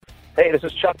Hey, this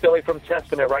is Chuck Billy from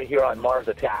Testament right here on Mars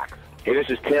Attacks. Hey, this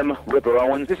is Tim Ripper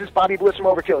Owens. This is Bobby Bliss from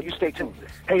Overkill. You stay tuned.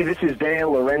 Hey, this is Dale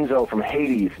Lorenzo from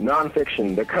Hades,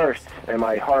 Nonfiction, The Cursed, and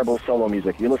my horrible solo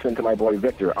music. You're listening to my boy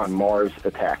Victor on Mars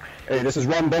Attacks. Hey, this is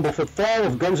Ron Bumblefoot Fall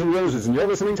of Guns N' Roses, and you're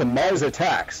listening to Mars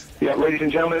Attacks. Yeah, ladies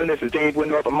and gentlemen, this is Dave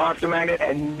Windorf of Monster Magnet,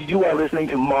 and you are listening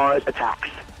to Mars Attacks.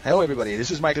 Hello, everybody. This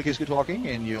is Michael Kiske talking,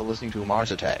 and you're listening to Mars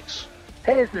Attacks.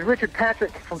 Hey, this is Richard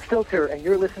Patrick from Stilter, and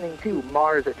you're listening to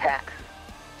Mars Attacks.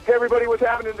 Hey, everybody, what's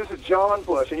happening? This is John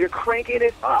Bush, and you're cranking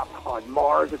it up on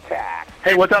Mars Attacks.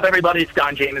 Hey, what's up, everybody? It's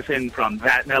Don Jameson from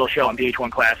That Metal Show on VH1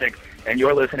 Classic, and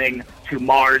you're listening to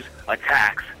Mars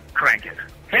Attacks. Crank it.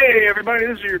 Hey, everybody,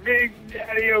 this is your big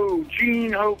daddy-o,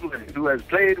 Gene Hoglan, who has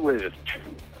played with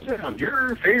of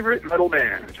your favorite metal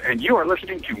bands, and you are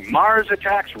listening to Mars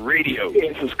Attacks Radio.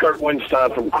 This is Kurt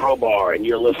Winstein from Crowbar, and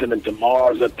you're listening to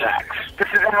Mars Attacks. This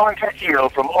is Alan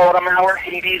Tecchio from Autumn Hour,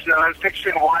 Hades,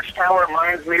 Nonfiction, Watchtower,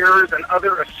 Minds, Mirrors, and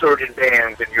other assorted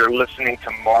bands, and you're listening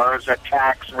to Mars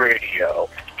Attacks Radio.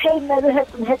 Hey,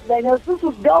 Metalheads and Headbangers, this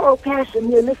is Doro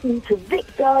Passion. You're listening to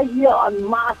Victor here on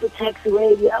Mars Attacks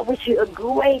Radio. I wish you a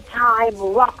great time,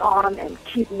 rock on, and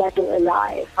keep metal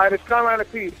alive. Hi, this is Carolina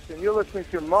Peace, and you're listening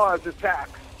to Mars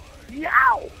Attacks.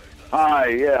 Yow! Hi,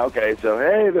 yeah, okay, so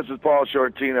hey, this is Paul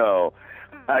Shortino.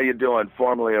 How you doing?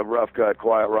 Formerly of Rough Cut,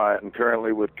 Quiet Riot, and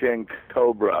currently with King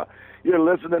Cobra. You're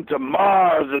listening to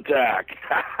Mars Attack.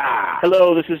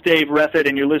 Hello, this is Dave Reffett,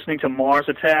 and you're listening to Mars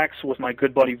Attacks with my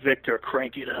good buddy Victor.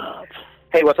 Crank it up.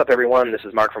 Hey, what's up, everyone? This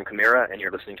is Mark from Chimaira, and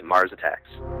you're listening to Mars Attacks.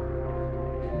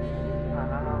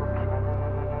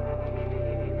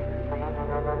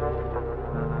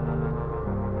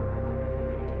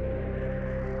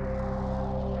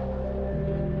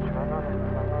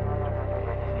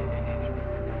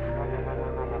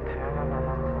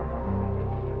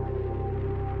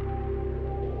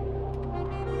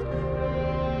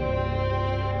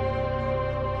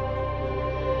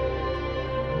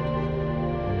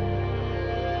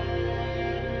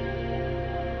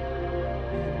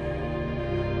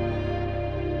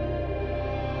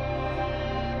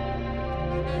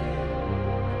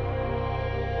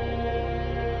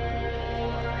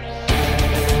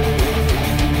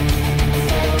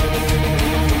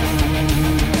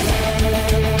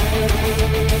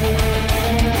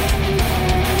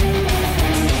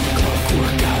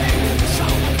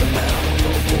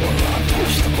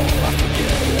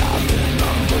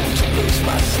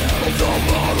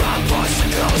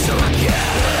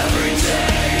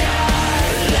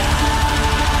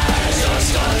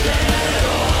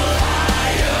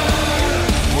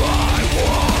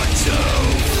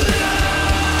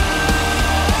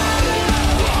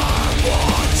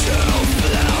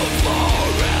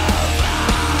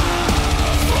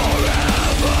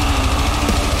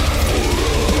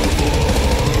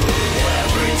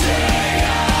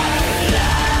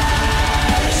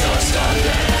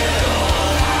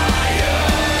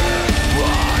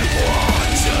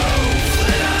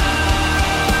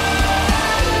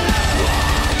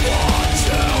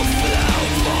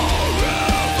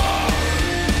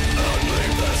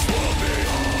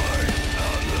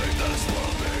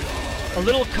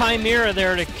 Chimaira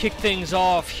there to kick things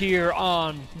off here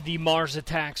on the Mars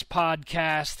Attacks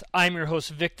podcast. I'm your host,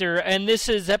 Victor, and this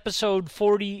is episode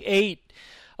 48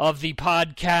 of the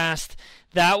podcast.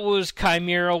 That was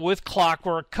Chimaira with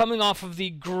Clockwork, coming off of the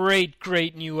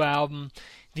great new album,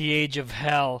 The Age of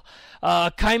Hell.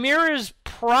 Chimaira is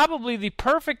probably the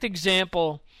perfect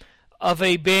example of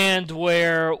a band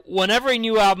where whenever a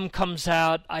new album comes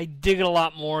out, I dig it a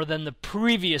lot more than the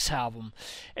previous album.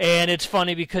 And it's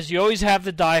funny because you always have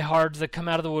the diehards that come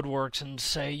out of the woodworks and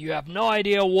say, you have no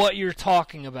idea what you're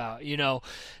talking about. You know,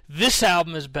 this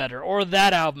album is better or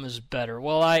that album is better.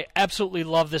 Well, I absolutely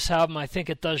love this album. I think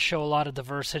it does show a lot of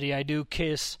diversity. I do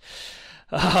kiss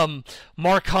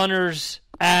Mark Hunter's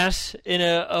ass in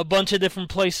a bunch of different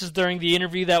places during the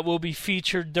interview that will be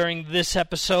featured during this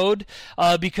episode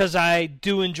because I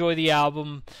do enjoy the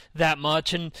album that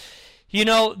much. And, you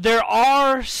know, there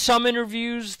are some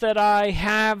interviews that I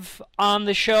have on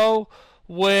the show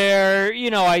where,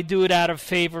 you know, I do it out of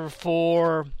favor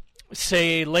for,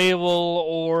 say, a label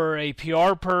or a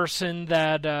PR person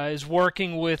that is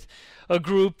working with a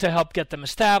group to help get them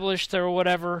established or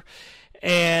whatever.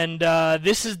 And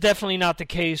this is definitely not the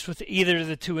case with either of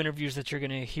the two interviews that you're going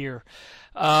to hear.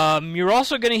 You're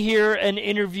also going to hear an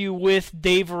interview with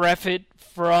Dave Reffett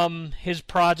from his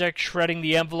project, Shredding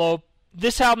the Envelope.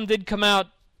 This album did come out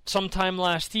sometime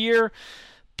last year,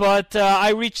 but I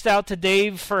reached out to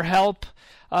Dave for help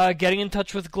getting in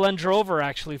touch with Glenn Drover,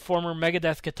 actually, former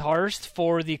Megadeth guitarist,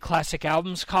 for the Classic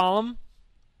Albums column.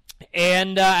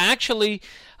 and actually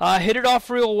hit it off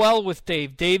real well with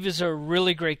Dave. Dave is a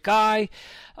really great guy.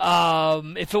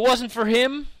 If it wasn't for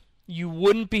him, you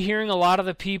wouldn't be hearing a lot of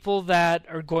the people that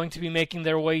are going to be making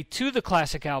their way to the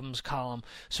Classic Albums column.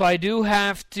 So I do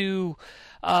have to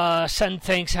send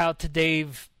thanks out to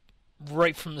Dave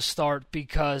right from the start,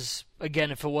 because,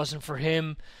 again, if it wasn't for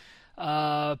him,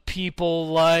 people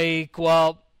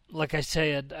like I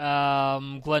said,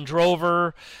 Glenn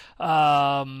Drover,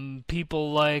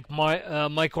 people like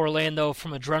Mike Orlando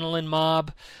from Adrenaline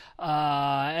Mob,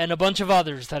 and a bunch of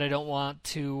others that I don't want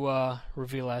to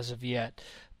reveal as of yet.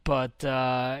 But,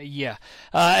 yeah.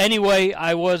 Anyway,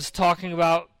 I was talking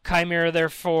about Chimaira there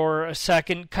for a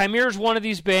second. Chimaira is one of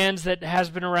these bands that has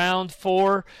been around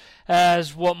for,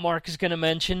 as what Mark is going to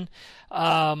mention,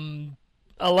 11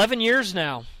 years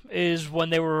now is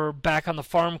when they were back on the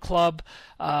Farm Club.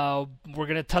 We're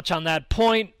going to touch on that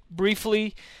point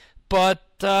briefly. But,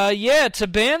 yeah, it's a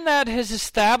band that has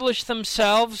established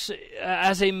themselves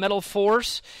as a metal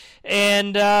force.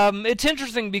 And it's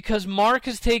interesting because Mark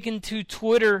has taken to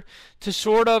Twitter to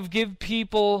sort of give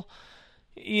people,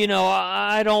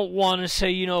 I don't want to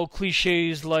say,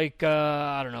 cliches like,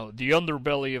 I don't know, the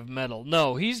underbelly of metal.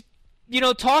 No, he's,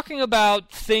 talking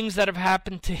about things that have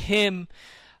happened to him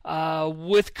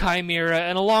with Chimaira,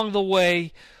 and along the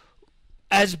way,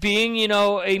 as being,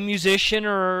 a musician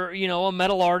or, a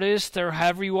metal artist, or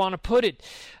however you want to put it.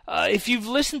 If you've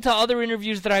listened to other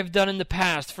interviews that I've done in the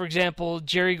past, for example,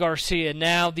 Jerry Garcia,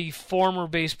 now the former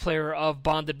bass player of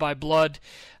Bonded by Blood,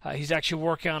 he's actually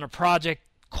working on a project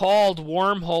called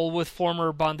Wormhole with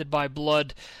former Bonded by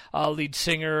Blood lead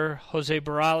singer Jose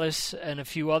Barales and a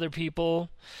few other people.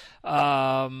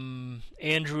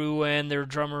 Andrew and their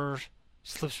drummer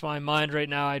slips my mind right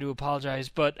now. I do apologize.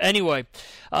 But anyway,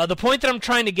 the point that I'm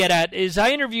trying to get at is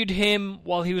I interviewed him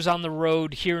while he was on the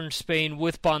road here in Spain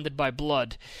with Bonded by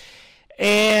Blood.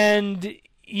 And,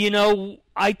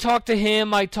 I talked to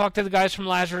him, I talked to the guys from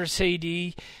Lazarus AD,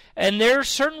 and there are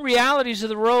certain realities of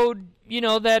the road,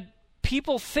 that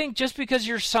people think just because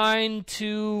you're signed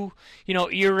to,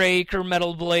 Earache or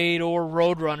Metal Blade or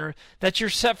Roadrunner, that you're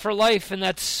set for life, and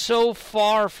that's so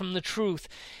far from the truth.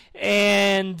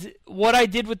 And what I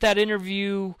did with that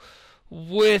interview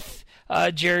with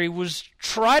Jerry was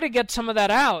try to get some of that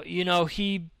out.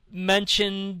 He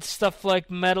mentioned stuff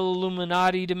like Metal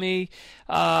Illuminati to me,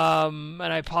 and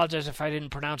I apologize if I didn't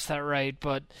pronounce that right,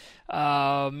 but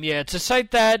yeah, it's a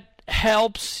site that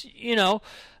helps,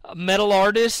 metal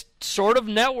artists sort of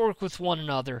network with one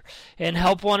another and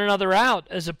help one another out,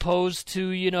 as opposed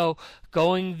to,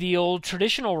 going the old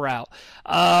traditional route.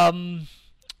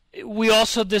 We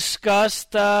also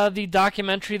discussed the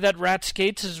documentary that Rat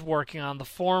Skates is working on, the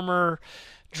former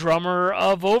drummer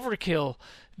of Overkill.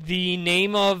 The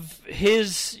name of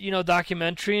his,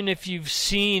 documentary, and if you've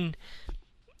seen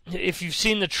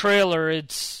the trailer,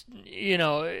 it's,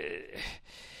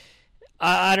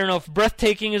 I don't know if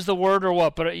breathtaking is the word or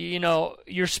what, but,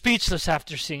 you're speechless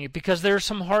after seeing it, because there are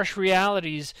some harsh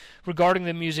realities regarding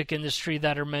the music industry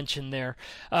that are mentioned there.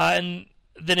 And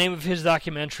the name of his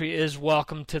documentary is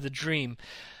Welcome to the Dream.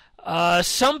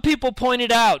 Some people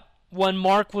pointed out when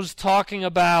Mark was talking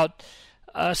about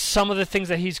some of the things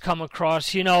that he's come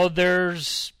across,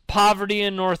 there's poverty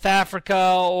in North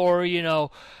Africa, or,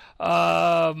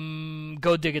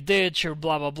 go dig a ditch, or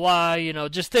blah, blah, blah,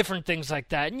 just different things like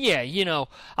that. And yeah,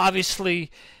 obviously,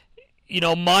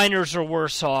 miners are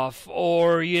worse off,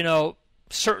 or,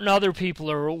 certain other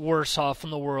people are worse off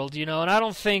in the world, and I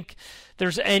don't think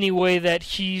there's any way that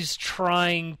he's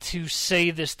trying to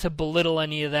say this to belittle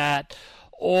any of that,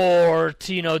 or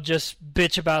to, just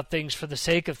bitch about things for the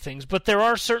sake of things. But there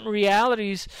are certain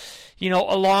realities,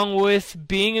 along with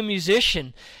being a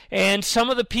musician. And some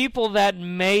of the people that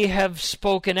may have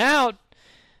spoken out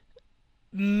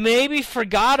maybe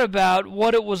forgot about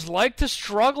what it was like to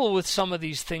struggle with some of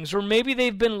these things. Or maybe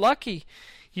they've been lucky,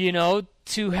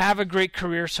 to have a great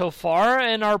career so far,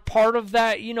 and are part of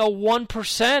that,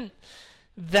 1%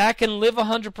 that can live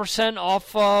 100%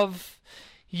 off of,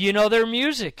 their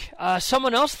music.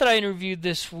 Someone else that I interviewed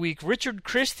this week, Richard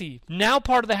Christie, now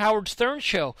part of the Howard Stern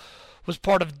Show, was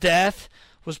part of Death,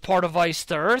 was part of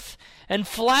Iced Earth, and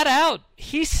flat out,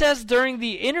 he says during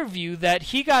the interview that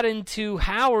he got into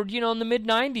Howard, in the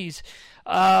mid-90s,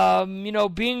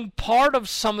 being part of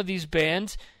some of these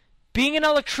bands, being an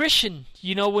electrician.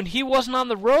 When he wasn't on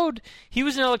the road, he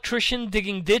was an electrician,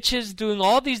 digging ditches, doing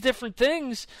all these different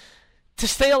things to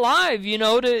stay alive,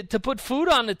 to put food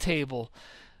on the table.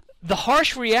 The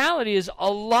harsh reality is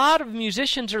a lot of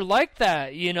musicians are like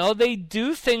that. They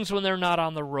do things when they're not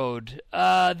on the road.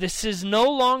 This is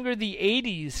no longer the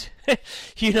 80s.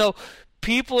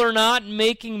 people are not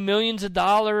making millions of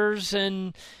dollars,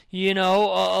 and, you know,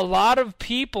 a lot of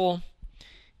people,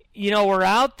 you know, are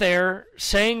out there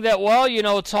saying that, well, you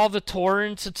know, it's all the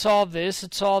torrents, it's all this,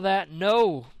 it's all that.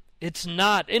 No, it's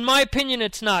not. In my opinion,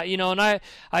 it's not. You know, and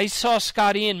I saw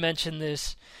Scott Ian mention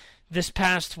this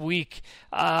past week.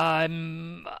 I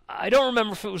don't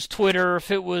remember if it was Twitter,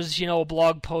 if it was, you know, a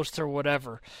blog post or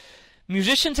whatever.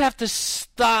 Musicians have to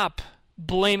stop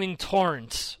blaming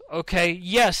torrents, okay?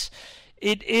 Yes,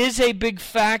 it is a big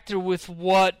factor with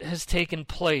what has taken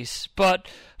place, but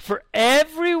for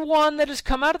everyone that has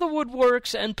come out of the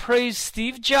woodworks and praised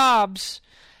Steve Jobs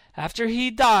after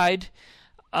he died,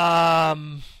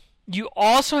 you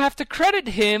also have to credit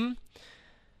him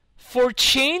for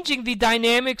changing the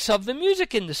dynamics of the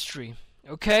music industry,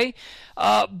 okay?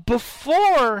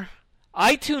 Before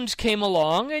iTunes came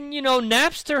along, and, you know,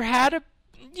 Napster had a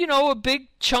big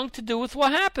chunk to do with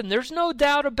what happened. There's no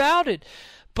doubt about it.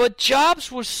 But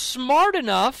Jobs was smart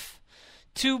enough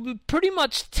to pretty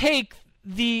much take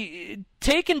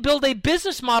and build a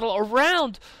business model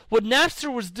around what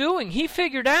Napster was doing. He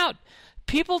figured out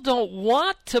people don't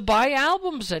want to buy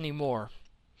albums anymore.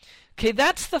 Okay,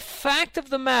 that's the fact of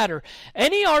the matter.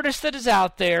 Any artist that is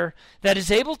out there that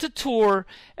is able to tour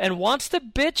and wants to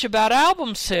bitch about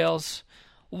album sales,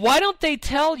 why don't they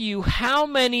tell you how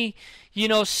many, you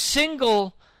know,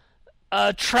 single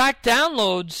track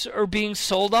downloads are being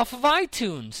sold off of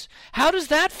iTunes? How does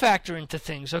that factor into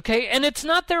things, okay? And it's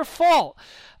not their fault.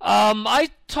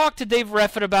 I talked to Dave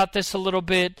Reffett about this a little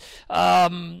bit,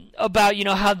 about, you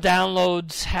know, how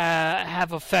downloads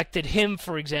have affected him,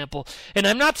 for example. And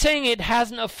I'm not saying it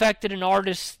hasn't affected an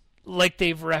artist like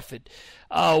Dave Reffett.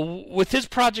 With his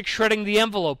project Shredding the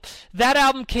Envelope, that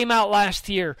album came out last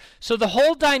year. So the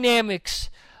whole dynamics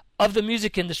of the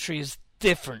music industry is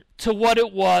different to what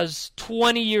it was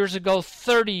 20 years ago,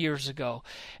 30 years ago.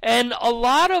 And a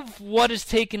lot of what has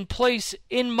taken place,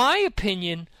 in my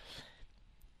opinion,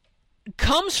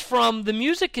 comes from the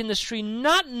music industry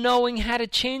not knowing how to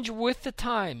change with the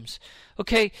times.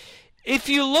 Okay, if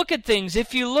you look at things,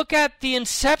 if you look at the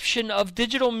inception of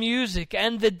digital music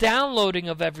and the downloading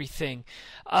of everything,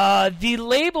 the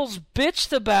labels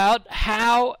bitched about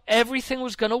how everything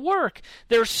was going to work.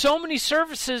 There are so many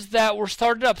services that were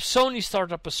started up. Sony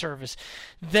started up a service.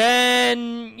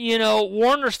 Then, you know,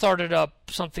 Warner started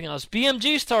up something else.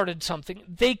 BMG started something.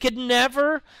 They could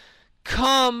never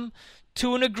come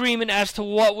to an agreement as to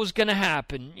what was going to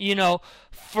happen. You know,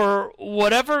 for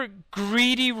whatever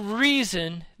greedy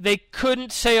reason, they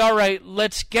couldn't say, all right,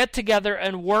 let's get together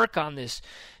and work on this.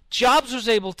 Jobs was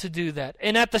able to do that.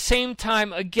 And at the same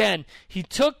time, again, he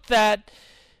took that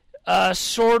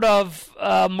sort of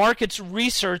markets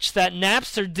research that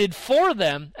Napster did for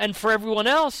them and for everyone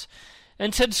else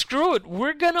and said, screw it,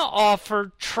 we're going to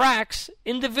offer tracks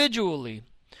individually.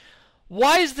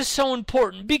 Why is this so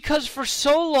important? Because for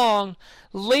so long,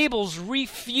 labels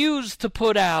refused to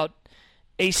put out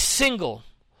a single.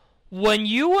 When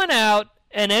you went out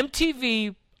and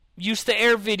MTV used to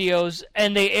air videos,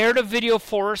 and they aired a video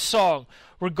for a song,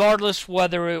 regardless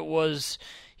whether it was,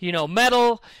 you know,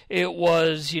 metal, it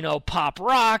was, you know, pop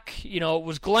rock, you know, it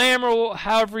was glamour,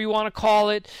 however you want to call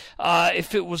it,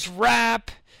 if it was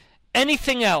rap,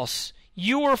 anything else,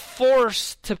 you were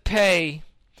forced to pay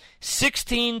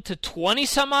 $16 to $20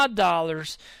 some odd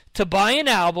dollars to buy an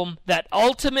album that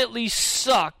ultimately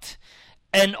sucked,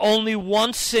 and only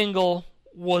one single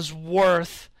was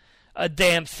worth a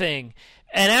damn thing.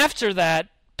 And after that,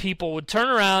 people would turn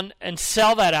around and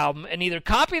sell that album and either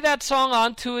copy that song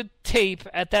onto a tape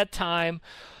at that time,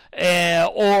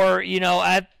 or, you know,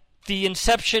 at the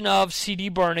inception of CD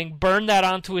burning, burn that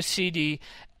onto a CD,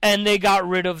 and they got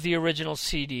rid of the original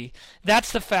CD.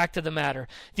 That's the fact of the matter.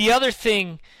 The other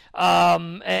thing,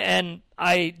 and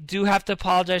I do have to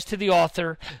apologize to the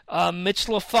author, Mitch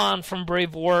LaFon from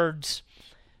Brave Words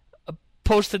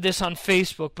posted this on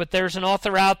Facebook, but there's an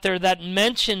author out there that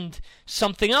mentioned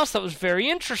something else that was very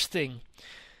interesting.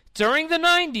 During the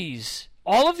 90s,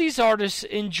 all of these artists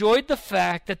enjoyed the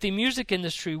fact that the music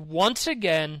industry once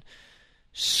again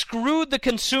screwed the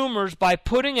consumers by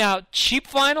putting out cheap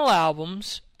vinyl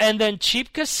albums and then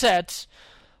cheap cassettes,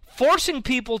 forcing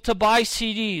people to buy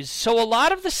CDs. So a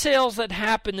lot of the sales that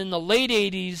happened in the late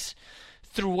 80s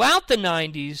throughout the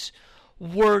 90s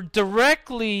were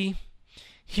directly,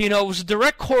 you know, it was a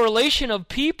direct correlation of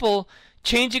people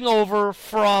changing over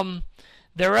from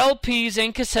their LPs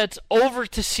and cassettes over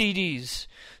to CDs.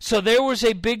 So there was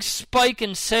a big spike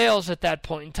in sales at that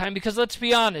point in time because, let's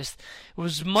be honest, it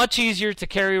was much easier to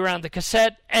carry around a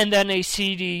cassette and then a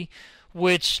CD,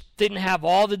 which didn't have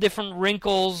all the different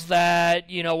wrinkles that,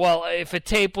 you know, well, if a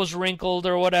tape was wrinkled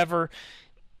or whatever,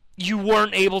 you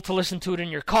weren't able to listen to it in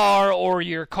your car, or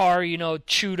your car,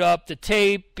 chewed up the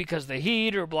tape because of the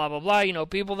heat or blah, blah, blah.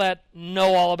 People that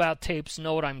know all about tapes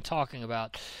know what I'm talking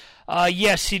about.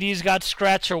 Yes, CDs got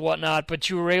scratched or whatnot, but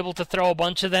you were able to throw a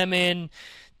bunch of them in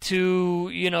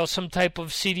to, some type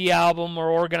of CD album or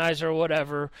organizer or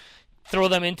whatever, throw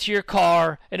them into your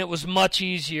car, and it was much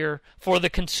easier for the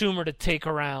consumer to take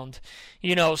around.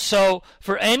 So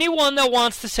for anyone that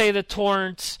wants to say that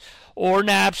torrents or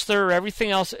Napster or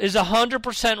everything else is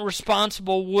 100%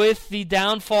 responsible with the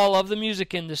downfall of the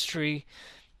music industry,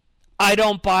 I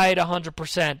don't buy it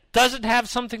 100%. Does it have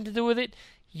something to do with it?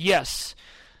 Yes.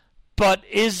 But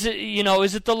is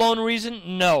it the lone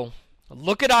reason? No.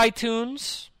 Look at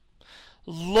iTunes.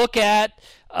 Look at,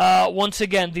 once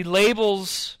again, the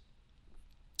labels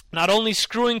not only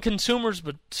screwing consumers,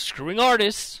 but screwing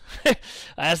artists,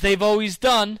 as they've always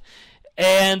done.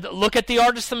 And look at the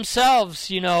artists themselves.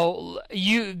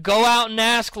 You go out and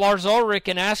ask Lars Ulrich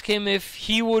and ask him if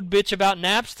he would bitch about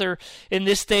Napster in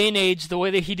this day and age the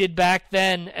way that he did back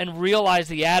then, and realize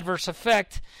the adverse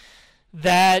effect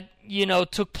that,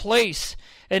 took place.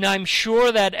 And I'm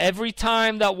sure that every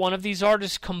time that one of these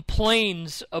artists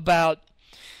complains about,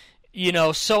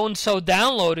 so-and-so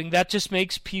downloading, that just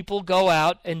makes people go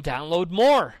out and download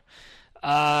more.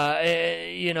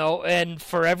 And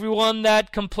for everyone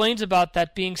that complains about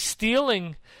that being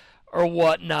stealing or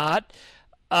whatnot,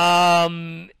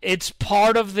 it's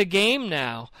part of the game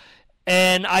now.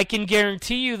 And I can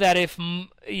guarantee you that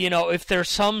if there's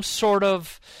some sort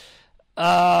of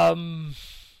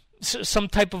some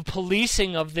type of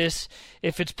policing of this,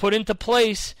 if it's put into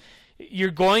place, you're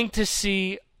going to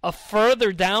see a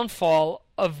further downfall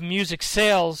of music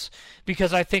sales,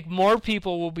 because I think more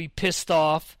people will be pissed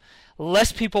off,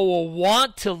 less people will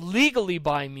want to legally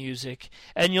buy music,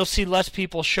 and you'll see less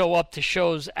people show up to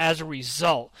shows as a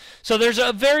result. So there's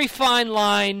a very fine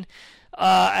line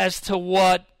as to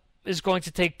what is going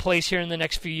to take place here in the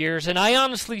next few years, and I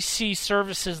honestly see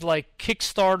services like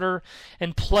Kickstarter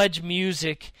and Pledge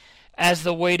Music as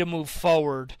the way to move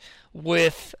forward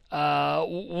with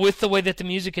the way that the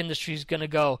music industry is going to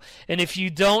go. And if you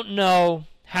don't know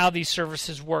how these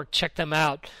services work, check them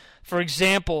out. For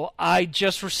example, I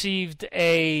just received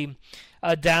a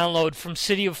download from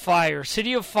City of Fire.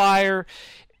 City of Fire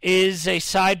is a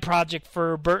side project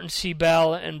for Burton C.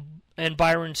 Bell and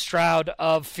Byron Stroud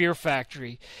of Fear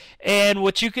Factory. And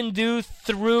what you can do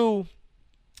through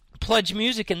Pledge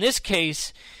Music in this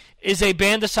case is a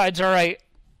band decides, all right,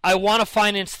 I want to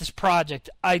finance this project.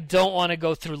 I don't want to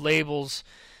go through labels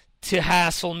to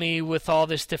hassle me with all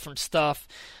this different stuff.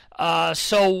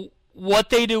 So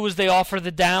what they do is they offer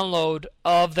the download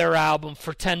of their album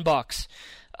for $10.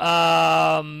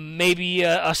 Maybe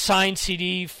a signed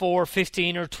CD for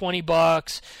 $15 or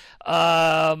 $20.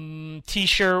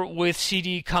 T-shirt with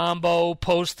CD combo,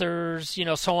 posters,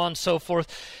 so on and so forth.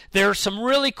 There are some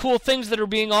really cool things that are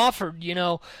being offered.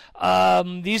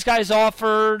 These guys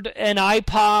offered an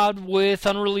iPod with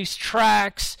unreleased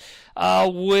tracks,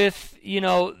 with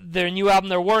their new album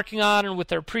they're working on, and with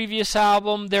their previous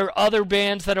album. There are other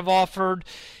bands that have offered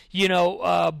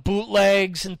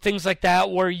bootlegs and things like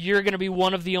that, where you're going to be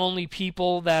one of the only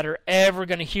people that are ever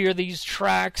going to hear these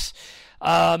tracks.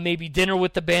 Maybe dinner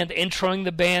with the band, introing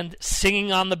the band,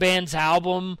 singing on the band's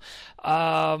album,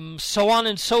 so on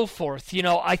and so forth.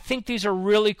 I think these are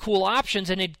really cool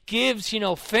options, and it gives,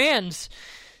 fans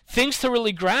things to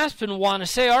really grasp and want to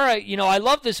say, all right, I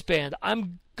love this band.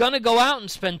 I'm going to go out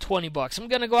and spend $20. I'm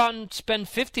going to go out and spend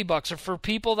 $50. Or for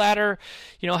people that are,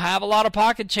 have a lot of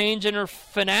pocket change and are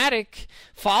fanatic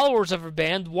followers of a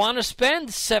band, want to spend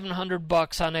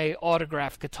 $700 on a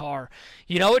autographed guitar.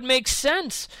 It makes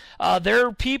sense. There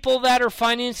are people that are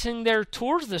financing their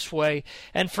tours this way.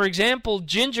 And for example,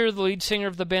 Ginger, the lead singer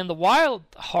of the band The Wild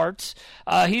Hearts,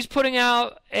 he's putting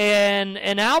out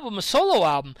an album, a solo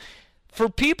album. For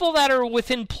people that are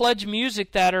within Pledge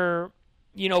Music that are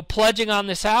pledging on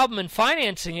this album and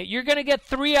financing it, you're going to get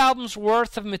 3 albums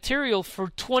worth of material for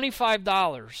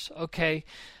 $25, okay?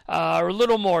 Or a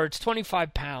little more. It's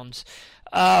 25 pounds.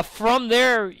 From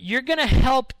there, you're going to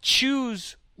help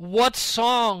choose what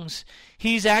songs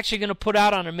he's actually going to put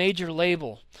out on a major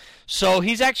label. So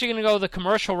he's actually going to go the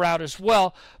commercial route as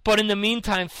well. But in the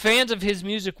meantime, fans of his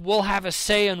music will have a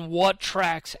say in what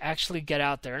tracks actually get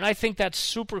out there. And I think that's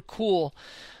super cool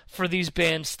for these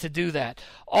bands to do that.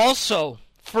 Also,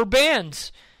 for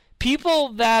bands, people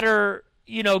that are,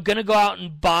 going to go out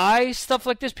and buy stuff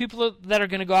like this, people that are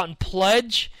going to go out and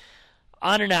pledge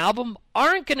on an album,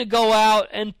 aren't going to go out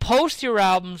and post your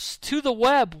albums to the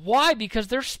web. Why? Because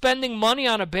they're spending money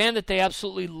on a band that they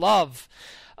absolutely love.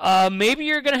 maybe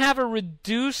you're going to have a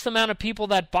reduced amount of people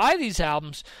that buy these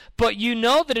albums, but you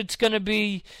know that it's going to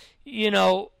be,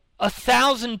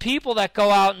 1,000 people that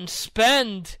go out and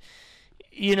spend,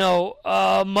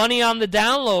 money on the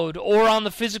download or on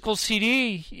the physical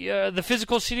CD. The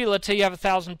physical CD, let's say you have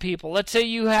 1,000 people. Let's say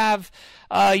you have,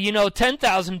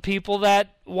 10,000 people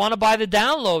that want to buy the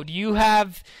download. You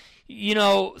have,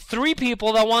 3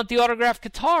 people that want the autographed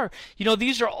guitar.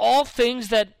 These are all things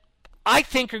that I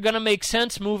think are going to make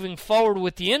sense moving forward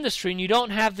with the industry, and you don't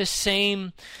have the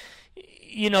same,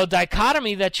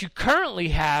 dichotomy that you currently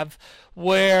have,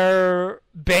 where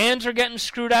bands are getting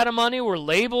screwed out of money, where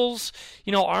labels,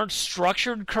 aren't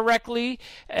structured correctly.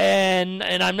 And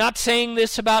I'm not saying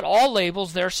this about all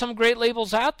labels. There are some great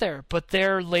labels out there, but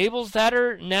they're labels that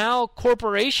are now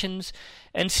corporations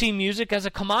and see music as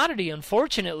a commodity,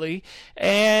 unfortunately,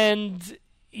 and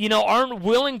aren't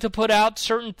willing to put out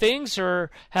certain things,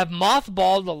 or have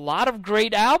mothballed a lot of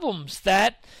great albums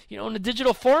that, in a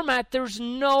digital format, there's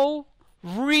no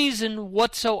reason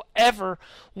whatsoever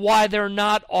why they're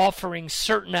not offering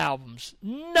certain albums.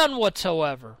 None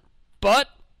whatsoever. But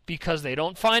because they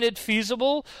don't find it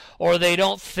feasible, or they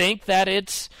don't think that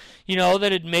it's,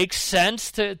 that it makes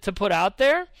sense to put out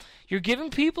there, you're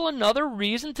giving people another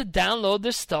reason to download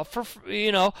this stuff for,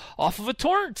 off of a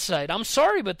torrent site. I'm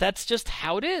sorry, but that's just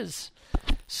how it is.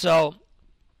 So,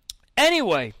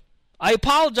 anyway, I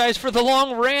apologize for the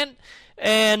long rant.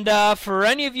 And for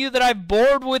any of you that I've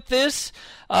bored with this,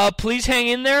 please hang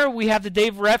in there. We have the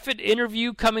Dave Reffett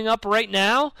interview coming up right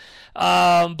now.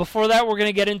 Before that, we're going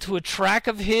to get into a track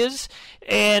of his.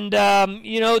 And,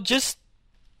 just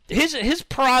his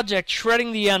project,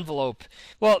 Shredding the Envelope.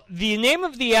 Well, the name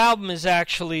of the album is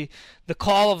actually The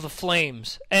Call of the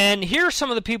Flames. And here are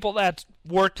some of the people that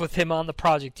worked with him on the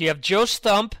project. You have Joe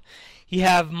Stump. You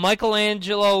have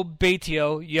Michelangelo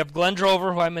Batio. You have Glenn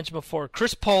Drover, who I mentioned before.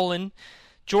 Chris Poland.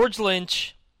 George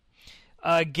Lynch.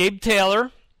 Gabe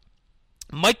Taylor.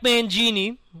 Mike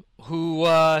Mangini, who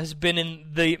has been in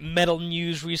the metal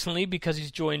news recently because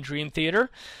he's joined Dream Theater.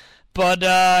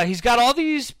 But he's got all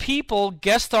these people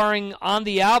guest starring on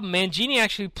the album. Mangini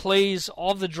actually plays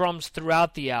all the drums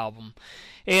throughout the album.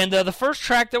 And the first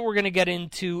track that we're going to get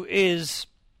into is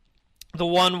the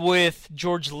one with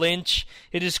George Lynch.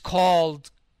 It is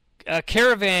called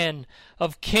Caravan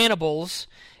of Cannibals,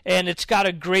 and it's got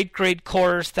a great, great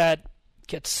chorus that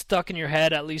gets stuck in your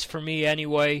head, at least for me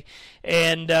anyway.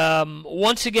 And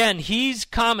once again, he's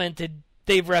commented,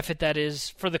 Dave Reffett that is,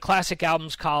 for the Classic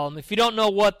Albums column. If you don't know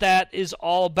what that is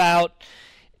all about,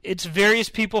 it's various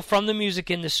people from the music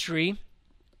industry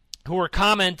who are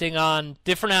commenting on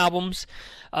different albums.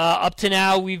 Up to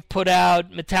now, we've put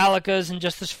out Metallica's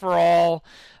Injustice for All,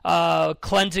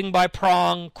 Cleansing by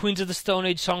Prong, Queens of the Stone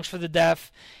Age, Songs for the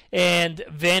Deaf, and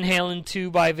Van Halen 2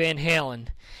 by Van Halen.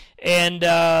 And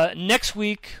next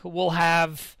week, we'll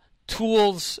have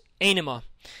Tool's Anima.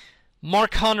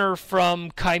 Mark Hunter from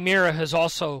Chimaira has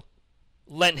also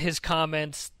lent his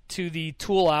comments to the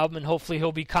Tool album, and hopefully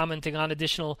he'll be commenting on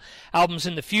additional albums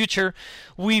in the future.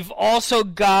 We've also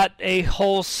got a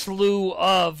whole slew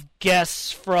of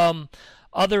guests from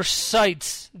other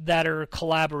sites that are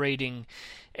collaborating,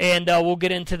 and we'll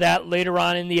get into that later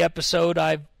on in the episode.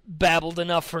 I've babbled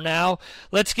enough for now.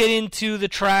 Let's get into the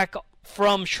track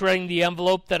from Shredding the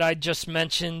Envelope that I just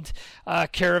mentioned,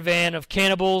 Caravan of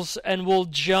Cannibals, and we'll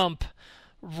jump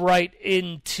right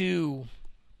into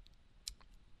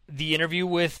the interview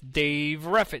with Dave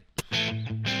Reffett.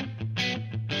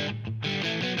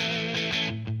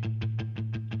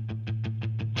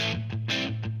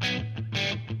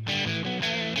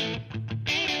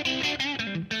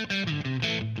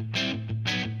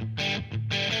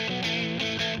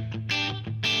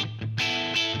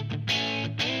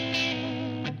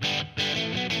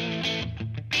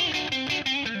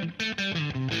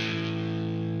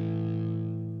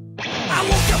 I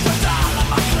woke up with all of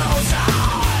my clothes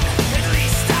on. At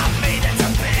least I made it to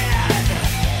bed.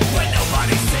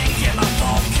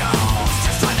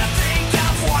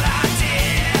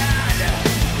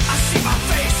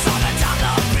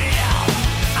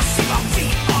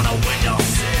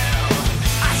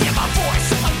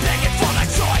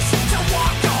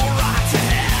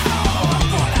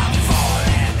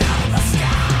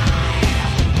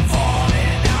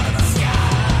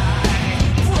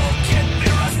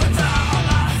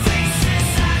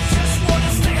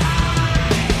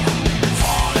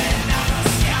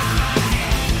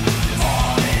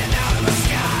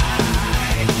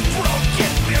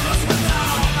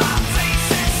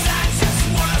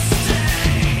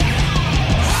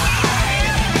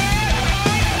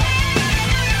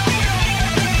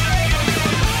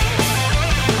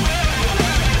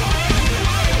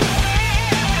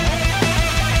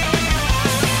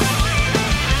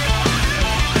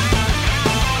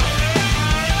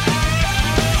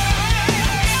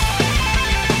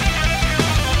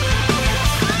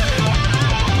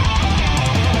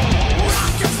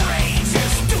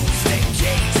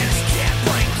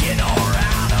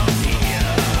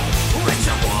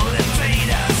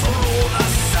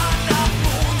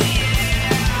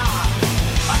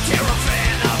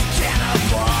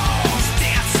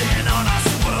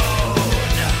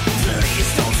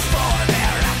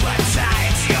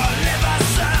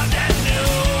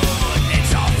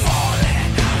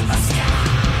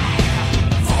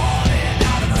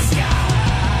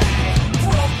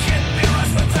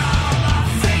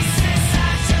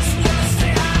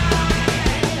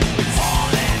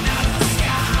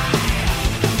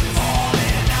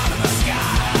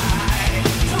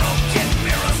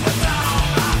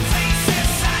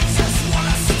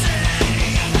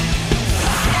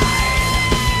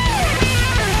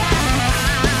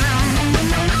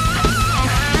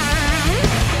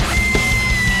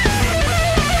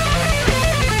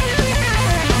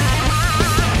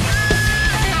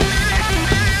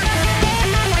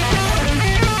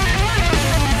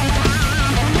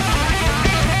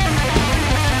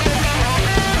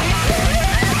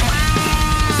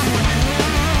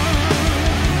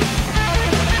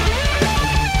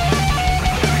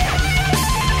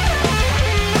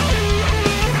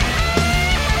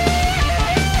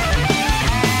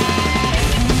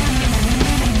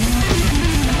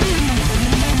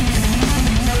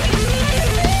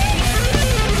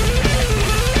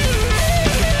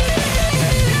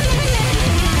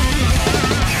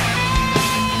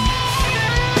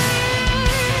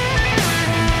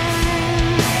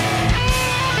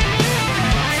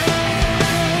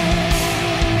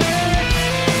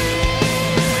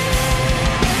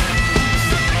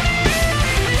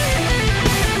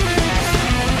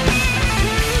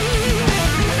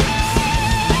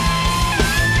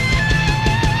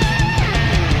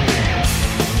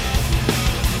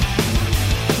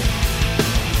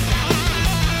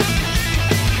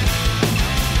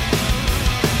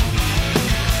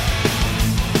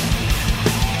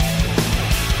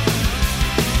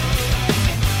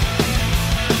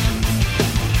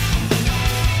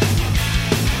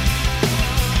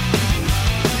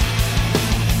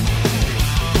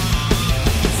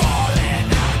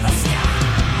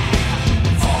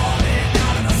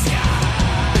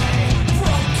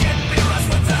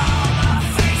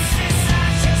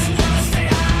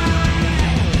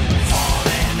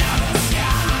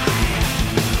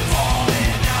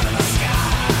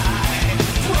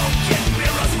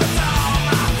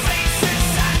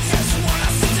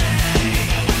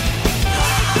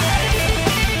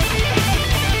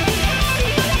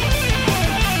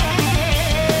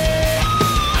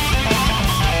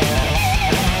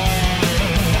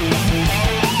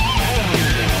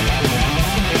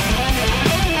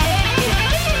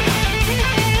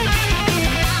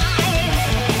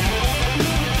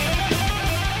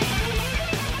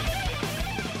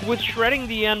 with Shredding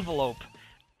the Envelope,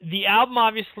 the album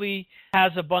obviously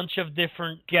has a bunch of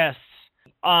different guests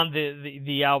on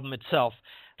the album itself.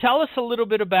 Tell us a little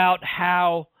bit about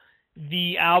how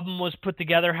the album was put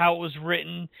together, how it was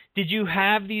written. Did you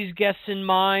have these guests in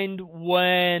mind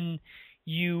when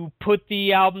you put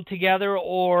the album together,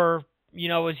 or, you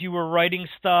know, as you were writing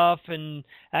stuff and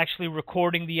actually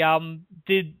recording the album,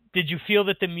 did you feel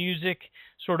that the music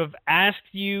sort of asked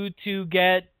you to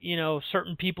get, you know,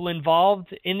 certain people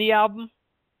involved in the album?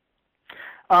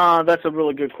 That's a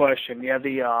really good question. Yeah,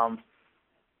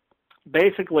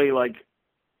 basically, like,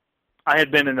 I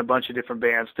had been in a bunch of different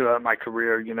bands throughout my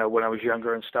career, you know, when I was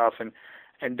younger and stuff,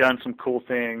 and done some cool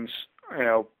things, you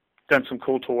know, done some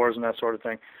cool tours and that sort of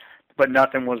thing. But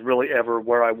nothing was really ever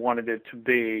where I wanted it to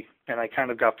be, and I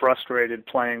kind of got frustrated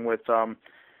playing with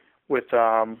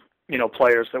you know,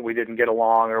 players that we didn't get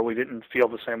along or we didn't feel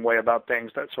the same way about things,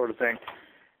 that sort of thing.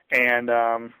 And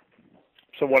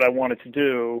so what I wanted to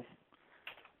do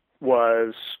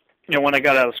was, you know, when I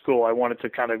got out of school, I wanted to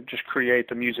kind of just create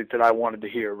the music that I wanted to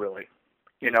hear, really.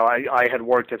 You know, I had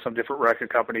worked at some different record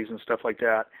companies and stuff like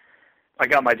that. I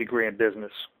got my degree in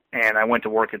business, and I went to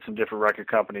work at some different record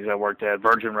companies. I worked at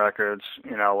Virgin Records,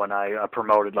 you know, and I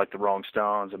promoted like the Rolling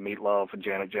Stones and Meatloaf and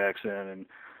Janet Jackson and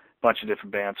a bunch of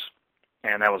different bands,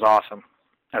 and that was awesome.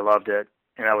 I loved it.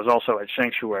 And I was also at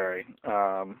Sanctuary,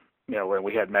 you know, where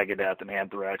we had Megadeth and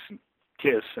Anthrax and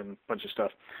Kiss and a bunch of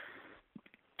stuff.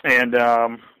 And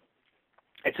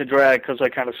it's a drag because I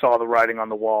kind of saw the writing on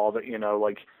the wall that, you know,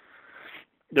 like,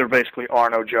 there basically are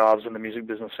no jobs in the music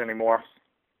business anymore.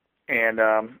 And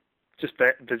just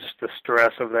the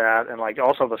stress of that, and, like,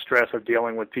 also the stress of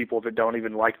dealing with people that don't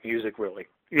even like music, really.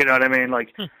 You know what I mean?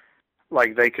 Like,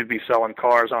 like they could be selling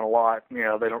cars on a lot. You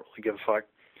know, they don't really give a fuck.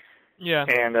 Yeah.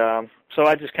 And so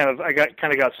I just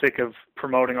got sick of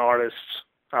promoting artists.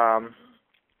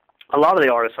 A lot of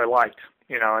the artists I liked,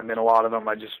 you know, and then a lot of them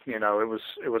I just, you know, it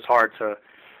was hard to.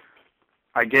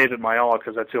 I gave it my all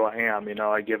because that's who I am, you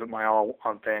know. I give it my all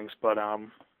on things, but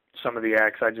some of the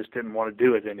acts I just didn't want to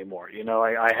do it anymore. You know,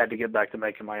 I had to get back to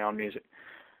making my own music,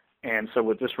 and so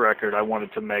with this record, I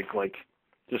wanted to make like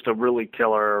just a really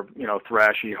killer, you know,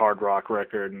 thrashy hard rock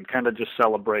record, and kind of just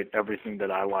celebrate everything that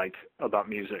I like about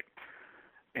music.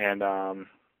 And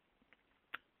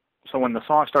so when the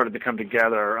songs started to come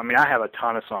together, I mean, I have a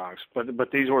ton of songs,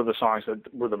 but these were the songs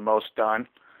that were the most done,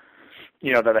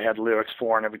 you know, that I had lyrics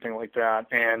for and everything like that.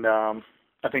 And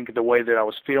I think the way that I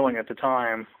was feeling at the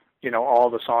time, you know, all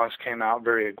the songs came out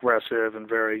very aggressive and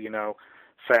very, you know,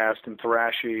 fast and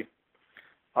thrashy.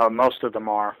 Most of them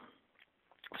are.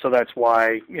 So that's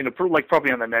why, you know, like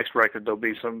probably on the next record there'll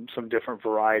be some different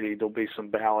variety. There'll be some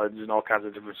ballads and all kinds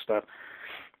of different stuff.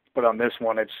 But on this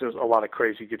one, it's just a lot of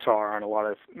crazy guitar and a lot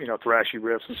of, you know, thrashy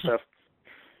riffs and stuff.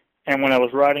 And when I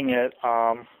was writing it,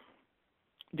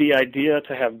 the idea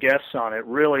to have guests on it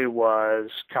really was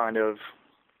kind of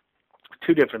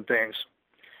two different things.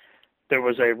 There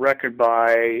was a record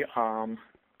by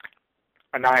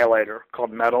Annihilator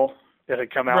called Metal that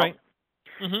had come out. Right.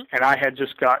 Mm-hmm. And I had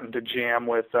just gotten to jam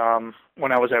with,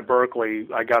 when I was at Berkeley,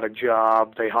 I got a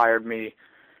job. They hired me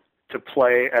to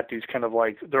play at these kind of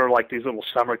like, there are like these little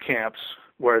summer camps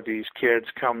where these kids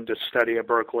come to study at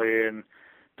Berkeley and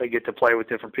they get to play with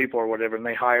different people or whatever. And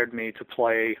they hired me to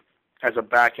play as a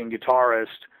backing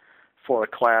guitarist for a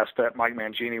class that Mike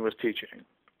Mangini was teaching.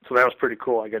 So that was pretty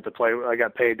cool. I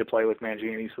got paid to play with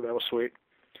Mangini, so that was sweet.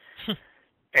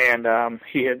 And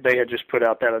they had just put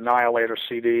out that Annihilator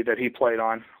CD that he played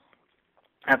on.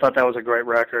 I thought that was a great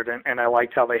record, and I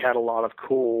liked how they had a lot of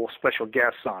cool special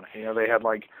guests on it. You know, they had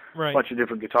like a bunch of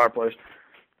different guitar players.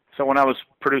 So when I was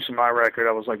producing my record,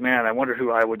 I was like, man, I wonder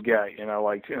who I would get. You know,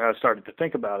 like, and I started to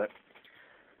think about it.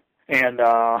 And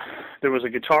there was a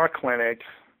guitar clinic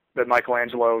that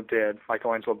Michelangelo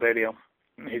Badio.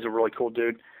 He's a really cool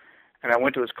dude. And I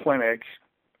went to his clinic,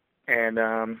 and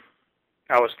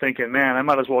I was thinking, man, I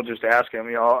might as well just ask him.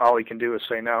 You know, all he can do is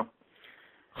say no.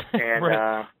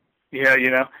 And yeah, you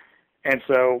know. And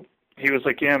so he was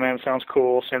like, yeah, man, sounds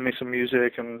cool. Send me some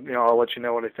music, and, you know, I'll let you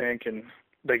know what I think. And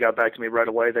they got back to me right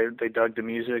away. They dug the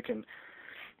music, and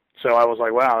so I was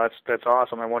like, wow, that's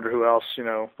awesome. I wonder who else, you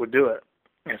know, would do it.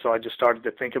 And so I just started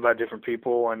to think about different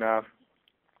people, and a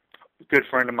good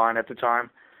friend of mine at the time,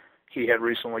 he had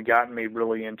recently gotten me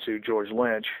really into George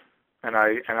Lynch, and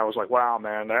I was like, wow,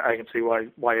 man, I can see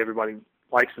why everybody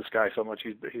likes this guy so much.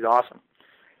 He's awesome.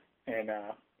 And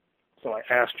so I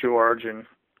asked George, and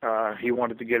he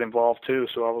wanted to get involved too.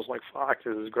 So I was like, fuck,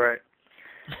 this is great.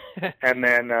 And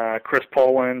then Chris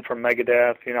Poland from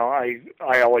Megadeth, you know,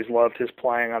 I always loved his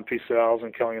playing on Peace Sells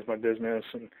and Killing Is My Business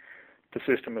and The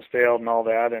System Has Failed and all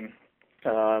that. And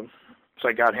So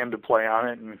I got him to play on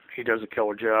it, and he does a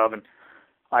killer job. And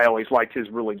I always liked his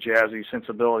really jazzy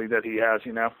sensibility that he has,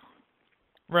 you know.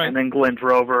 Right. And then Glenn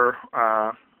Drover,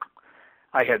 I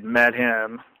had met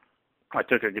him. I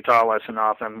took a guitar lesson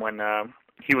off him when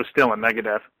he was still in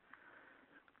Megadeth.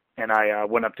 And I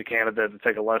went up to Canada to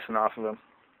take a lesson off of him.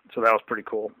 So that was pretty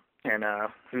cool. And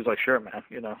he was like, sure, man,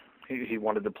 you know. He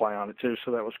wanted to play on it, too,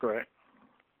 so that was great.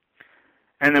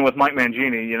 And then with Mike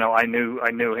Mangini, you know, I knew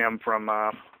him from,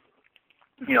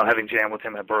 you know, having jammed with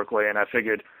him at Berkeley, and I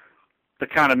figured the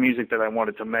kind of music that I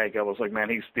wanted to make, I was like, man,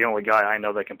 he's the only guy I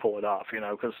know that can pull it off, you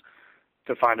know, because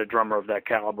to find a drummer of that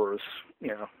caliber is, you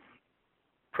know,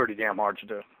 pretty damn hard to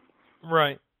do.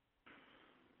 Right.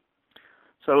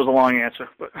 So it was a long answer,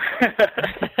 but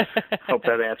hope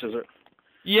that answers it.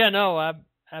 Yeah, no,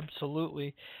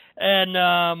 absolutely. And,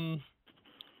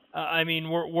 I mean,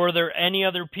 were there any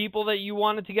other people that you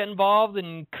wanted to get involved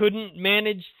and couldn't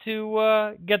manage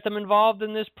to get them involved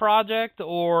in this project?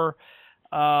 Or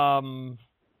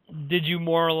did you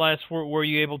more or less, were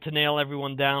you able to nail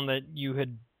everyone down that you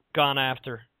had gone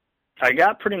after? I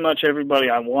got pretty much everybody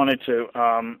I wanted to.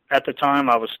 At the time,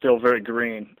 I was still very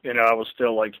green. You know, I was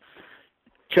still, like,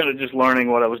 kind of just learning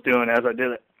what I was doing as I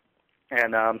did it.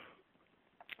 And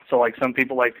so, like, some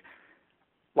people,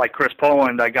 like Chris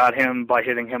Poland, I got him by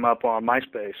hitting him up on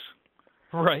MySpace.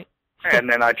 Right. And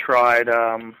then I tried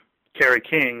Kerry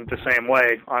King the same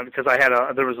way, because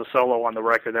there was a solo on the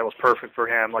record that was perfect for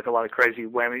him, like a lot of crazy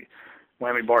whammy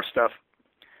bar stuff.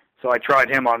 So I tried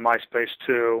him on MySpace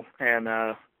too,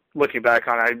 and looking back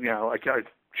on it, you know, like I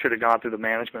should have gone through the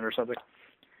management or something.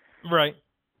 Right.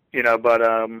 You know, but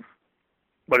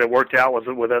it worked out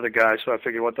with other guys, so I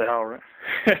figured, what the hell, right?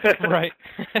 Right.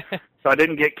 So I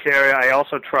didn't get Kerry. I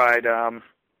also tried,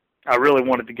 I really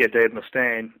wanted to get Dave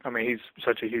Mustaine. I mean, he's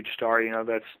such a huge star, you know,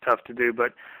 that's tough to do,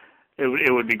 but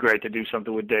it would be great to do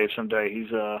something with Dave someday.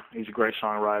 He's a great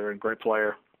songwriter and great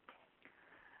player.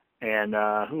 And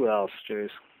who else? Jeez.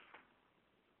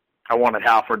 I wanted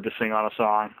Halford to sing on a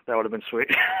song. That would have been sweet.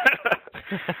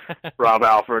 Rob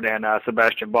Halford and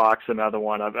Sebastian Bach's another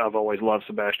one. I've always loved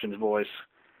Sebastian's voice.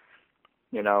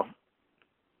 You know,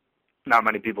 not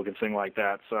many people can sing like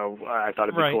that, so I thought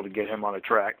it'd be cool to get him on a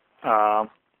track.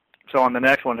 So on the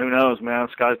next one, who knows, man?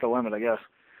 Sky's the limit, I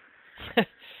guess.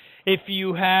 If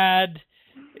you had,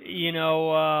 you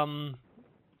know,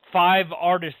 5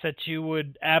 artists that you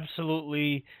would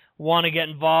absolutely want to get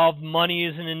involved, money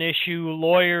isn't an issue,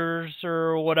 lawyers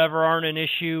or whatever aren't an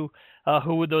issue,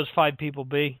 who would those 5 people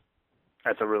be?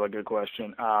 That's a really good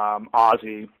question.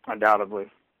 Ozzy, undoubtedly.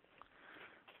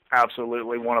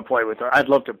 Absolutely want to play with her. I'd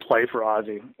love to play for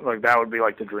Ozzy. Like, that would be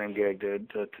like the dream gig, dude,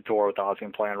 to tour with Ozzy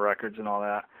and play on records and all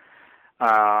that.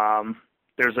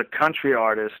 There's a country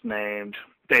artist named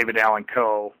David Allan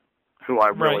Coe, who I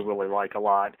really like a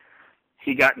lot.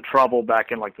 He got in trouble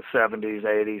back in like the 70s,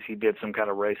 80s. He did some kind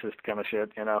of racist kind of shit,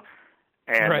 you know.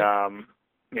 And,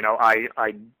 you know, I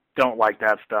don't like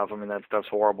that stuff. I mean, that stuff's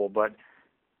horrible, but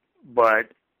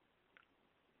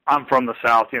I'm from the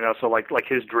South, you know, so like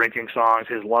his drinking songs,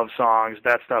 his love songs,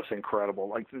 that stuff's incredible.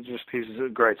 Like, just he's a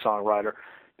great songwriter.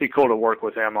 Be cool to work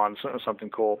with him on something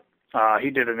cool. He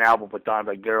did an album with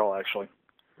Dimebag Darrell, actually.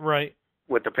 Right.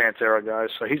 With the Pantera guys,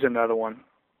 so he's another one.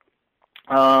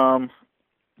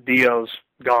 Dio's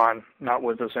gone, not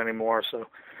with us anymore, so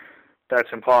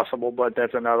that's impossible, but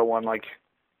that's another one. Like,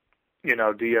 you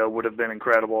know, Dio would have been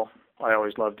incredible. I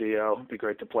always loved Dio. It'd be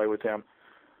great to play with him.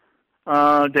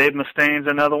 Dave Mustaine's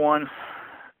another one,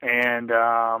 and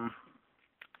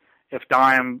if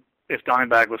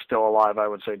Dimebag was still alive, I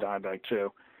would say Dimebag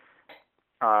too.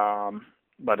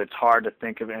 But it's hard to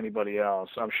think of anybody else.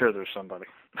 I'm sure there's somebody.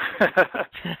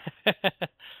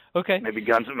 Okay. Maybe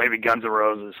Guns N'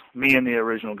 Roses. Me and the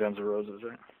original Guns N' Roses,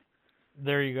 right?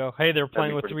 There you go. Hey, they're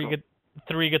playing with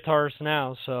three guitars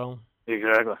now, so.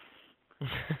 Exactly.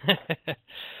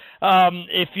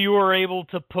 If you were able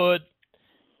to put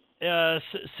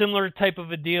similar type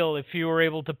of a deal, if you were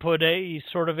able to put a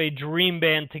sort of a dream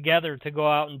band together to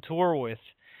go out and tour with,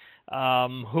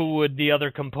 who would the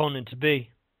other components be?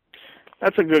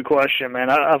 That's a good question, man.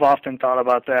 I've often thought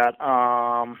about that.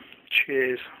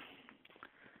 Jeez.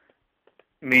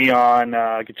 Me on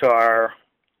guitar,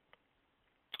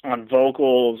 on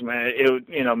vocals, man.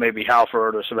 You know, maybe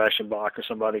Halford or Sebastian Bach or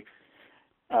somebody.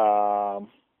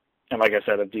 And like I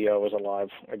said, if Dio was alive,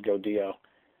 I'd go Dio.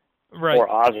 Right. Or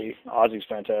Ozzy. Ozzy's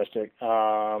fantastic.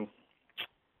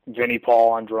 Vinnie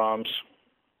Paul on drums.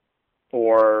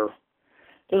 Or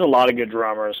there's a lot of good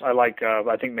drummers. I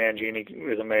think Mangini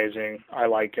is amazing. I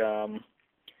like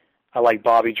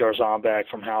Bobby Jarzambek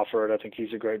from Halford. I think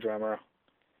he's a great drummer.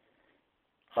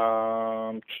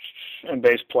 And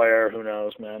bass player, who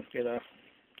knows, man?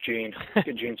 Gene.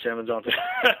 Get Gene Simmons on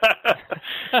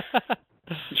there.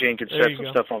 Gene could set some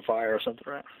stuff on fire or something,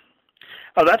 right?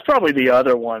 Oh, that's probably the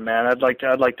other one, man. I'd like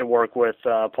to work with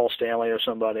Paul Stanley or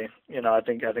somebody. I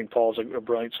think Paul's a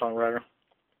brilliant songwriter.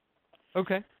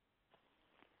 Okay.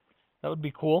 That would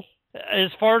be cool.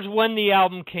 As far as when the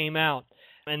album came out,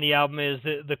 and the album is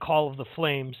the Call of the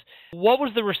Flames, what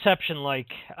was the reception like?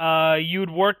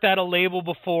 You'd worked at a label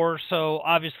before, so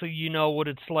obviously you know what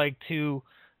it's like to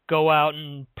go out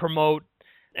and promote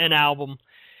an album.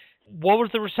 What was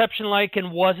the reception like,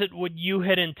 and was it what you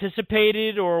had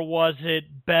anticipated, or was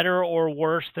it better or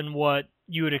worse than what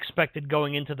you had expected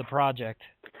going into the project?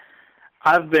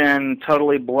 I've been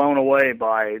totally blown away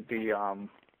by the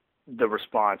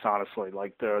response, honestly,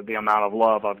 like the amount of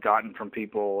love I've gotten from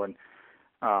people. And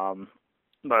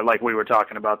but like we were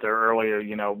talking about there earlier,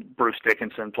 Bruce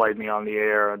Dickinson played me on the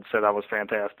air and said I was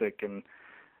fantastic, and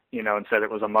and said it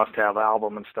was a must-have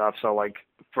album and stuff. So, like,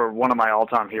 for one of my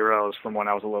all-time heroes from when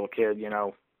I was a little kid,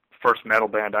 first metal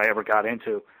band I ever got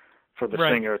into, for the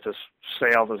singer to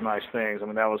say all those nice things, I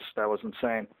mean, that was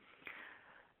insane.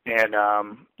 And,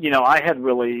 I had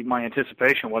really, my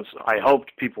anticipation was I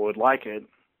hoped people would like it,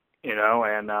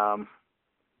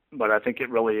 but I think it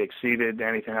really exceeded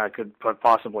anything I could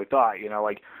possibly thought,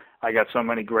 like, I got so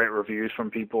many great reviews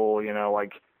from people,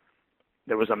 like,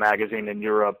 there was a magazine in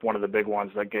Europe, one of the big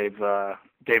ones, that gave it a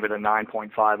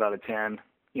 9.5 out of 10,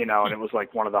 and it was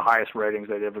like one of the highest ratings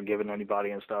they'd ever given anybody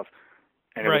and stuff.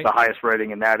 And it was the highest rating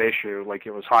in that issue. Like,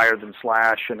 it was higher than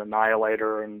Slash and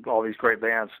Annihilator and all these great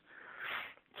bands.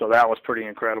 So that was pretty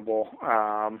incredible.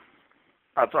 I've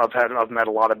met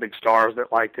a lot of big stars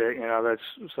that liked it.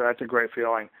 That's a great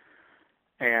feeling.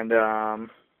 And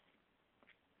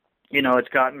it's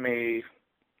gotten me.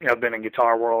 I've been in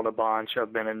Guitar World a bunch.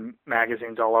 I've been in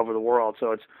magazines all over the world.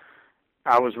 So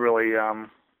I was really,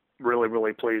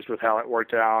 really pleased with how it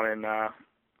worked out. And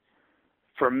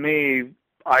for me,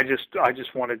 I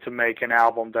just wanted to make an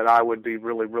album that I would be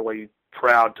really, really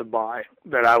proud to buy,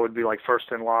 that I would be like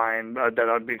first in line, that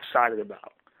I'd be excited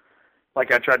about.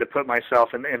 Like, I tried to put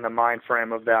myself in the mind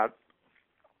frame of that,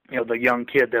 the young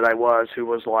kid that I was, who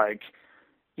was like,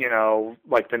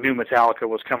 like the new Metallica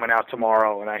was coming out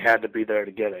tomorrow and I had to be there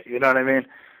to get it. You know what I mean?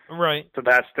 Right. So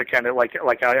that's the kind of, like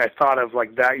I thought of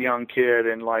like that young kid,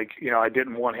 and like, I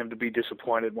didn't want him to be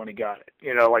disappointed when he got it.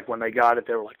 Like when they got it,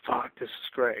 they were like, fuck, this is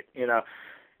great.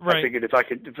 Right. I figured if I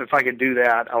could do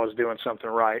that, I was doing something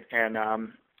right. And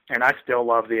I still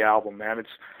love the album, man.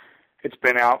 It's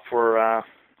been out for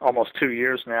almost 2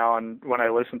 years now, and when I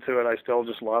listen to it, I still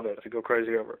just love it. I go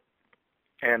crazy over it.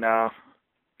 And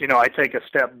I take a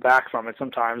step back from it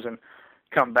sometimes and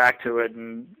come back to it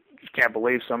and just can't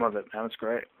believe some of it, man. It's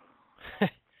great.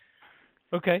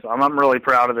 Okay. So I'm really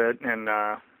proud of it, and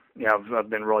I've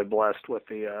been really blessed with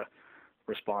the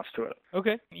response to it.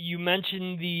 Okay. You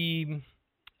mentioned the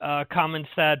comments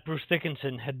that Bruce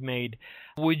Dickinson had made.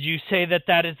 Would you say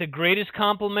that is the greatest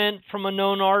compliment from a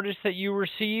known artist that you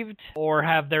received, or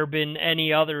have there been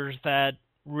any others that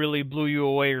really blew you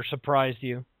away or surprised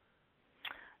you?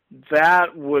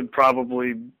 That would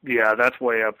probably, that's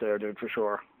way up there, dude, for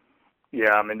sure.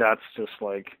 Yeah, I mean, that's just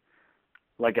like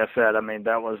I said, I mean,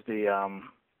 that was the,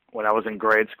 when I was in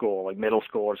grade school, like middle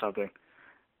school or something,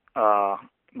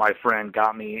 my friend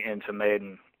got me into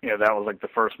Maiden. That was like the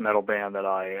first metal band that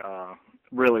I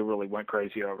really, really went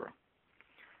crazy over.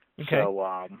 Okay.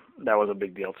 So that was a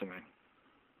big deal to me.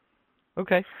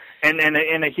 Okay. And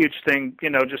a huge thing,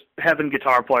 just having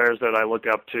guitar players that I look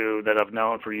up to, that I've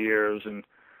known for years and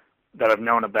that I've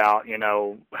known about,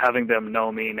 having them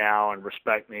know me now and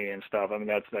respect me and stuff. I mean,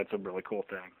 that's a really cool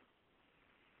thing.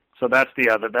 So that's the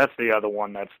other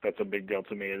one that's a big deal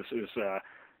to me is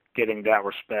getting that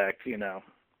respect.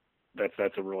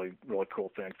 That's a really, really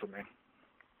cool thing for me.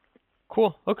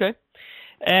 Cool. Okay.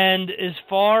 And as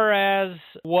far as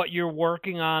what you're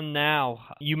working on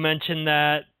now, you mentioned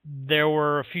that there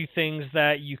were a few things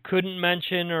that you couldn't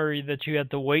mention or that you had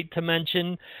to wait to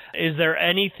mention. Is there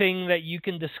anything that you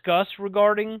can discuss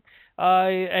regarding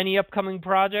any upcoming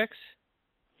projects?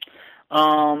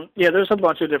 Yeah, there's a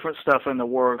bunch of different stuff in the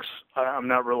works. I'm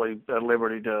not really at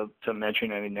liberty to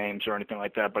mention any names or anything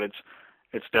like that, but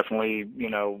it's definitely,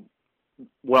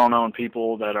 well-known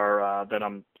people that are that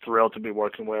I'm thrilled to be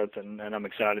working with, and I'm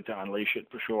excited to unleash it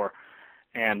for sure.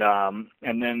 And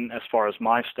then as far as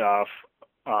my stuff,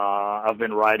 I've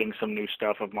been writing some new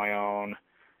stuff of my own,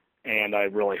 and I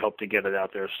really hope to get it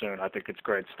out there soon. I think it's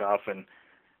great stuff, and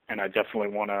I definitely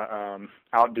want to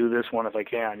outdo this one if I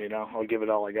can. I'll give it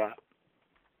all I got.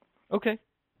 Okay,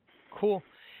 cool.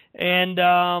 And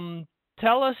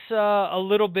tell us a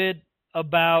little bit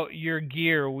about your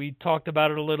gear. We talked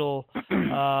about it a little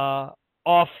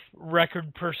off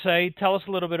record per se. Tell us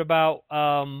a little bit about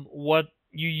what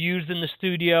you use in the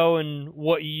studio and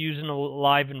what you use in a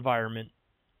live environment.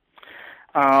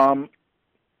 I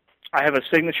have a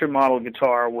signature model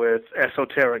guitar with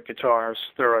Esoteric Guitars.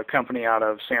 They're a company out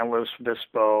of San Luis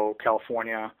Obispo,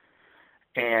 California.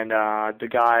 And the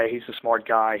guy, he's a smart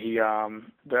guy. He,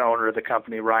 the owner of the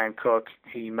company, Ryan Cook,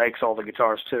 he makes all the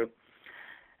guitars too.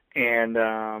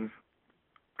 And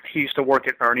he used to work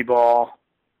at Ernie Ball,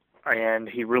 and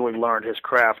he really learned his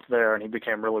craft there, and he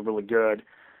became really, really good.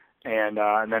 And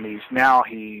then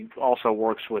he also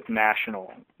works with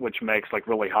National, which makes like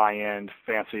really high-end,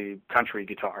 fancy country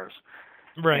guitars.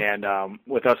 Right. And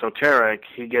with Esoteric,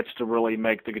 he gets to really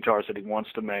make the guitars that he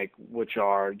wants to make, which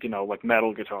are, like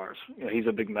metal guitars. He's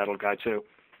a big metal guy too.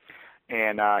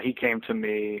 And he came to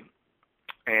me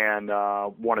and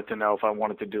wanted to know if I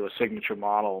wanted to do a signature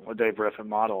model, a Dave Reffett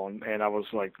model. And I was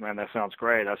like, man, that sounds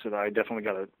great. I said, I definitely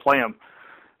got to play them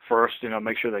first,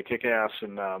 make sure they kick ass.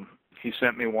 And he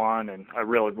sent me one, and I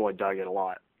really, really dug it a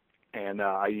lot. And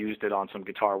I used it on some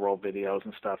Guitar World videos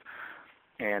and stuff.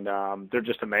 And they're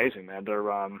just amazing, man. They're,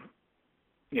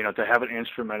 to have an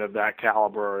instrument of that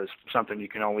caliber is something you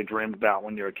can only dream about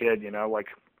when you're a kid,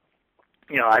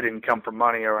 I didn't come from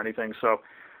money or anything, so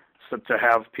to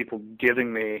have people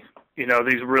giving me,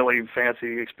 these really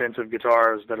fancy, expensive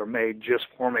guitars that are made just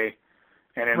for me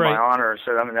and in my honor,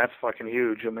 so, that's fucking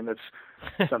huge.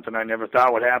 That's something I never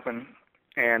thought would happen.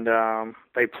 And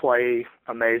they play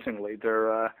amazingly.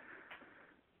 They're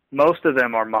most of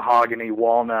them are mahogany,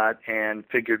 walnut, and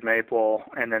figured maple,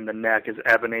 and then the neck is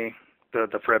ebony.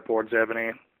 The fretboard's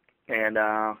ebony. And,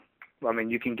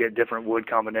 you can get different wood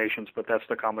combinations, but that's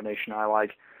the combination I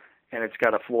like. And it's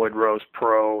got a Floyd Rose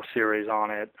Pro series on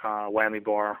it, whammy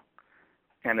bar.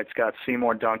 And it's got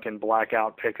Seymour Duncan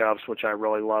blackout pickups, which I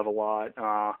really love a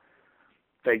lot.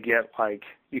 They get,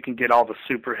 you can get all the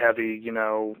super heavy,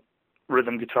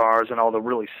 rhythm guitars and all the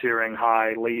really searing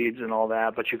high leads and all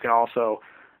that, but you can also,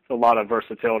 a lot of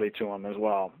versatility to them as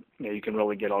well. You can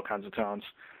really get all kinds of tones.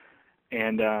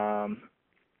 And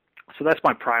so that's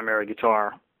my primary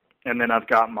guitar. And then I've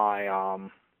got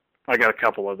I got a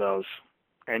couple of those.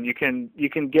 And you can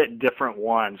get different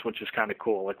ones, which is kind of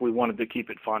cool. We wanted to keep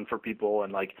it fun for people,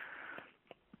 and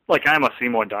I'm a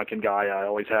Seymour Duncan guy, I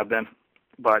always have been.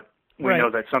 But we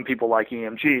know that some people like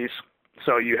EMGs,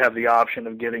 so you have the option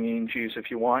of getting EMGs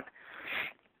if you want.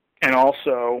 And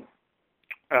also,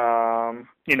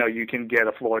 you can get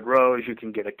a Floyd Rose, you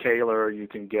can get a Kaler, you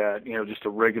can get, just a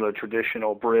regular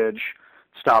traditional bridge,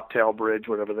 stop tail bridge,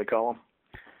 whatever they call them.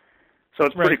 So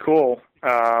it's pretty cool.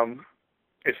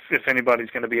 If anybody's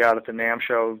going to be out at the NAMM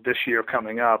show this year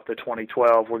coming up, the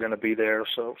 2012, we're going to be there.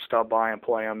 So stop by and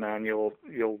play them, man. You'll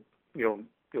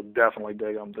definitely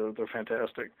dig them. They're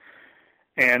fantastic.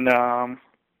 And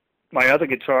my other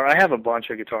guitar, I have a bunch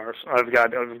of guitars. I've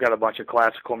got a bunch of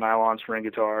classical nylon string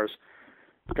guitars.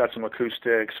 I've got some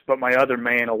acoustics, but my other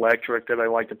main electric that I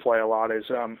like to play a lot is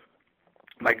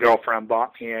my girlfriend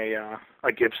bought me a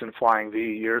Gibson Flying V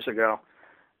years ago,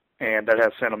 and that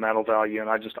has sentimental value, and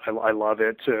I love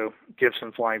it too.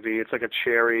 Gibson Flying V, it's like a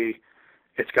cherry.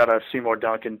 It's got a Seymour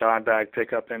Duncan Dimebag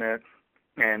pickup in it,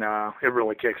 and it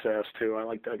really kicks ass too. I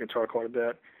like that guitar quite a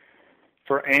bit.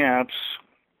 For amps,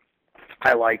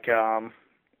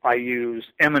 I use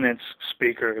Eminence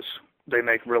speakers. They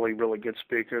make really, really good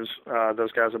speakers.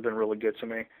 Those guys have been really good to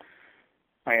me.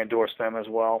 I endorse them as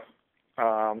well.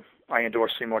 I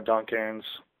endorse Seymour Duncans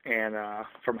and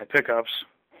for my pickups.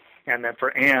 And then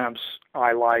for amps,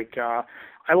 I like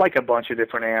a bunch of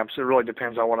different amps. It really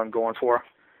depends on what I'm going for.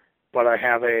 But I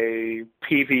have a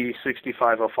PV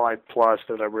 6505 Plus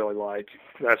that I really like.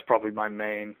 That's probably my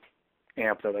main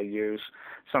amp that I use.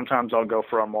 Sometimes I'll go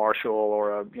for a Marshall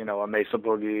or a Mesa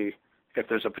Boogie if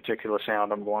there's a particular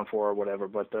sound I'm going for or whatever.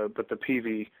 But the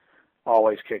PV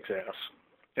always kicks ass.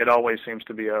 It always seems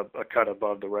to be a cut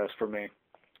above the rest for me,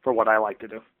 for what I like to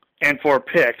do. And for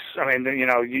picks,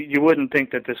 you wouldn't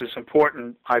think that this is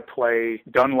important. I play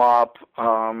Dunlop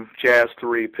Jazz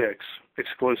 3 picks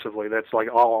exclusively. That's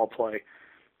all I'll play.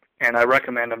 And I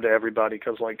recommend them to everybody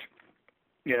because,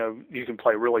 you can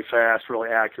play really fast, really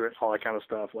accurate, all that kind of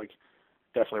stuff.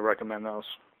 Definitely recommend those.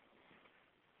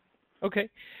 Okay.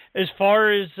 As far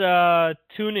as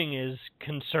tuning is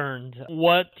concerned,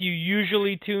 what do you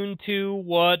usually tune to?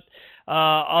 What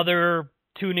other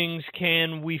tunings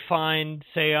can we find,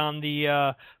 say, on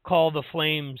the Call the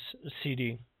Flames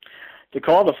CD? The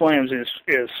Call the Flames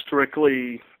is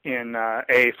strictly in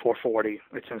A440.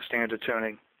 It's in standard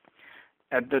tuning.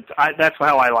 That's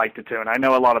how I like to tune. I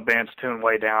know a lot of bands tune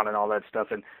way down and all that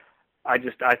stuff, and I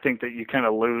think that you kind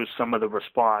of lose some of the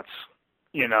response,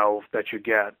 that you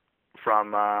get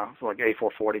from like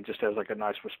A440 just has like a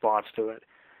nice response to it.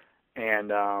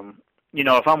 And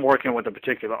if I'm working with a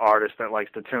particular artist that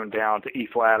likes to tune down to E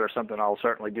flat or something, I'll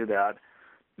certainly do that.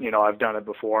 I've done it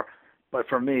before. But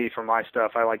for me, for my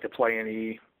stuff, I like to play in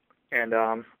E. And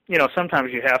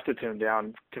sometimes you have to tune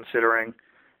down considering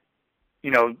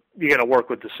you got to work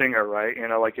with the singer, right?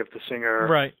 Like if the singer,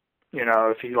 right,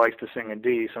 if he likes to sing in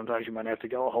D, sometimes you might have to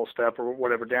go a whole step or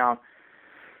whatever down.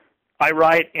 I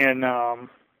write in,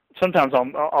 sometimes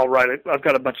I'll write it. I've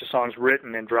got a bunch of songs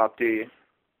written in drop D,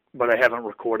 but I haven't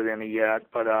recorded any yet,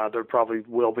 but there probably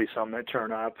will be some that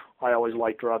turn up. I always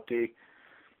like drop D.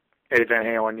 Eddie Van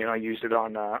Halen, I used it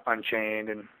on Unchained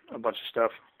and a bunch of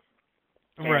stuff.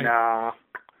 Right. And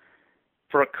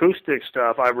for acoustic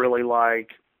stuff, I really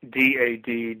like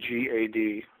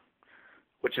D-A-D-G-A-D,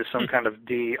 which is some kind of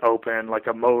D open, like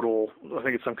a modal. I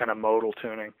think it's some kind of modal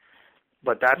tuning.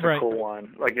 But that's a cool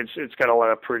one. Like it's got a lot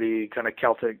of pretty kind of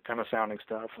Celtic kind of sounding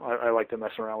stuff. I like to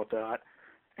mess around with that.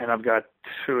 And I've got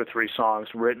 2 or 3 songs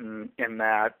written in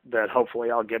that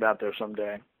hopefully I'll get out there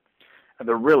someday. And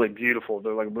they're really beautiful.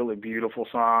 They're like really beautiful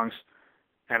songs.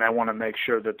 And I want to make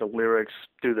sure that the lyrics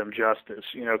do them justice,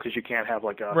 because you can't have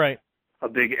like a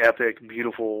big epic,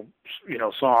 beautiful,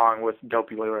 song with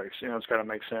dopey lyrics. It's got to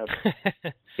make sense.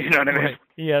 You know what I mean? Right.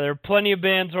 Yeah, there are plenty of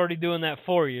bands already doing that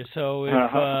for you. So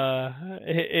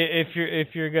if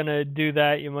you're gonna do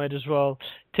that, you might as well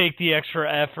take the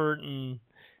extra effort and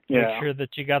make sure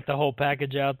that you got the whole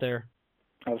package out there.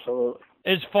 Absolutely.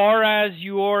 As far as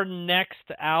your next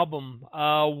album,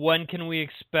 when can we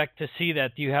expect to see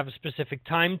that? Do you have a specific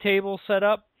timetable set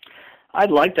up? I'd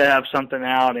like to have something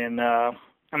out in,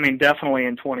 definitely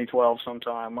in 2012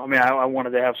 sometime. I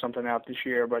wanted to have something out this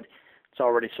year, but it's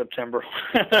already September.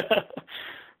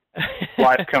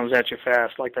 Life comes at you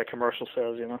fast, like that commercial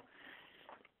says,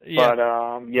 Yeah. But,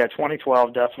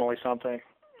 2012, definitely something.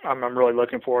 I'm really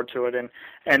looking forward to it.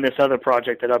 And this other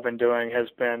project that I've been doing has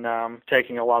been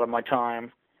taking a lot of my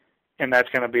time, and that's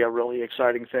going to be a really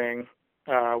exciting thing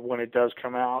when it does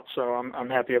come out. So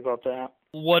I'm happy about that.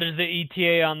 What is the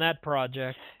ETA on that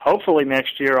project? Hopefully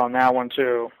next year on that one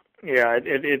too. Yeah,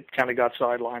 it kind of got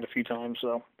sidelined a few times,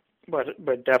 so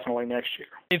but definitely next year.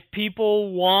 If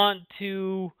people want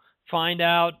to find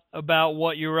out about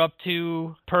what you're up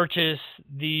to, purchase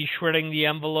the Shredding the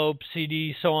Envelope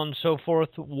CD, so on and so forth,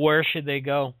 where should they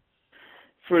go?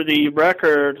 For the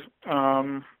record, it's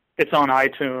on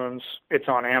iTunes, it's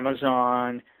on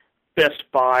Amazon.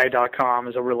 BestBuy.com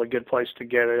is a really good place to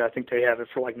get it. I think they have it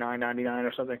for like $9.99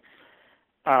 or something.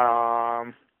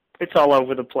 It's all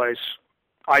over the place.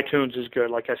 iTunes is good,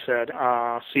 like I said.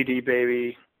 CD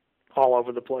Baby, all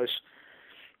over the place.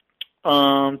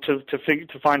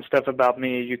 To find stuff about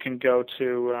me, you can go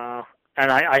to,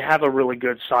 and I have a really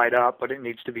good site up, but it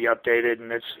needs to be updated,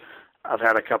 and I've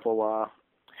had a couple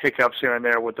hiccups here and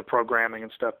there with the programming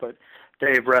and stuff, but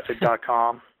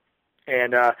DaveReffett.com.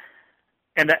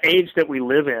 And the age that we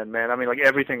live in, man, like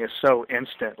everything is so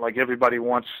instant. Like everybody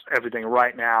wants everything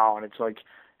right now, and it's like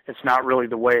it's not really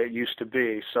the way it used to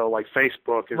be. So like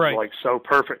Facebook is like so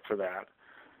perfect for that.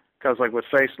 Because like with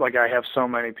I have so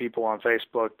many people on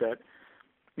Facebook that,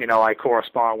 I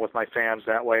correspond with my fans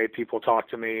that way. People talk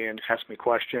to me and ask me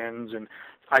questions, and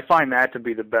I find that to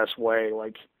be the best way.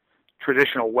 Like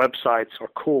traditional websites are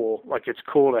cool. Like it's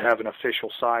cool to have an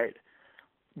official site,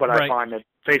 but I find that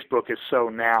Facebook is so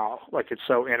now, like it's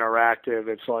so interactive.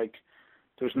 It's like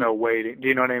there's no waiting. Do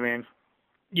you know what I mean?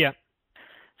 Yeah.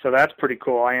 So that's pretty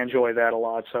cool. I enjoy that a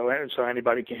lot. So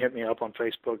anybody can hit me up on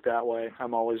Facebook that way.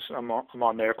 I'm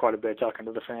on there quite a bit talking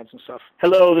to the fans and stuff.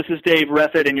 Hello, this is Dave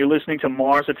Reffett, and you're listening to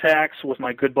Mars Attacks with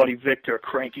my good buddy Victor.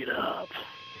 Crank it up.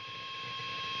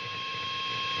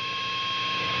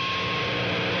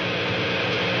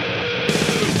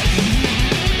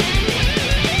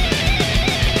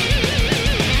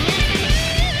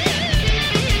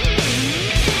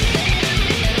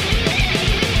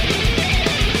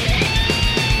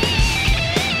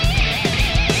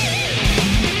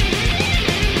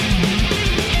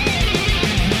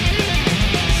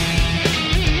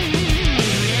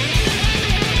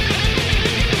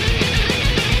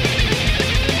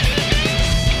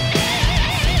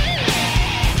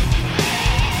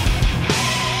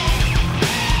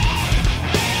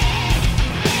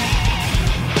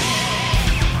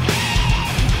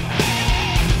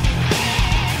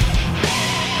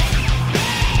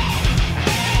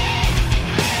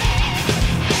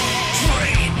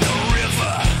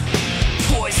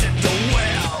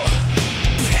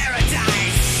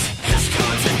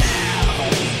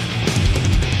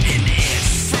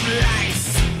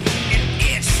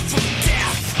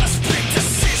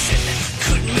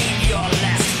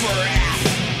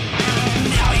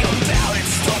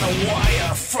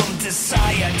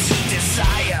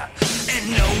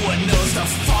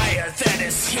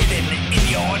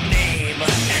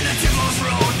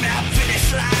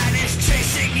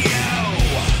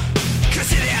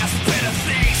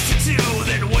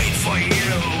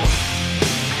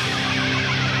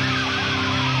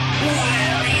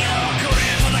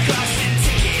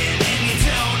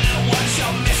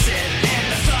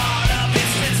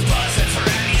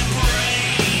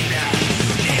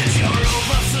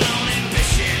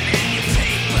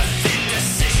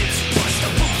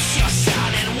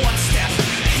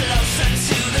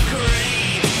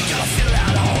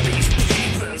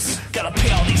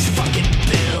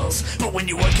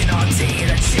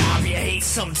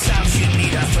 Sometimes you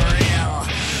need a thrill.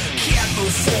 Can't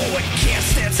move forward, can't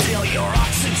stand still. Your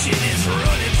oxygen is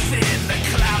running thin. The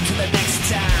cloud to the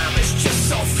next time is just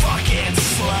so fucking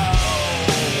slow.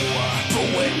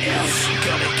 But where else you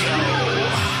gonna go?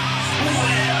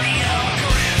 Well, you're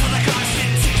gripped with a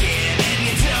constant ticking, and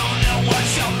you don't know what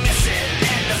you're missing.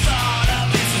 And the thought of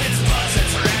it spins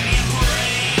buzzing around your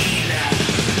brain.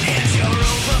 And your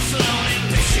overflowing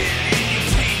ambition and your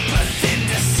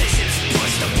paper-thin decisions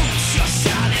push the boots you're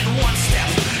shining one step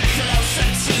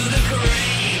closer to the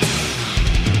grave.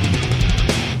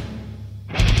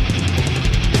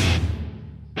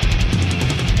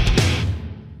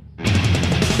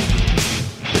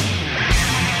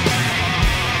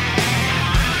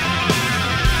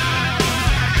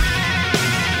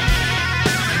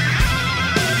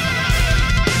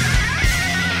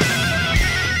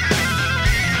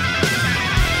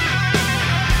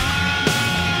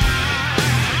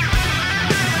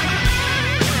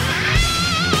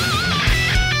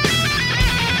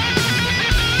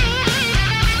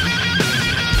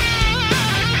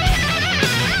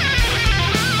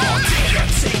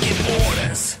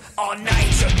 All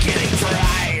night you're getting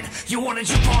fried. You wanna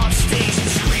jump on stage and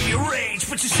scream your rage,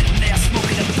 but you're sitting there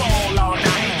smoking a bowl all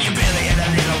night. You barely hit a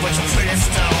little, but you're pretty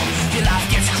stoned. Your life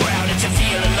gets crowded, you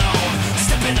feel alone.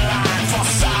 Step in line for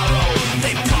sorrow.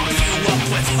 They pump you up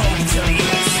with hope till you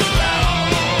explode.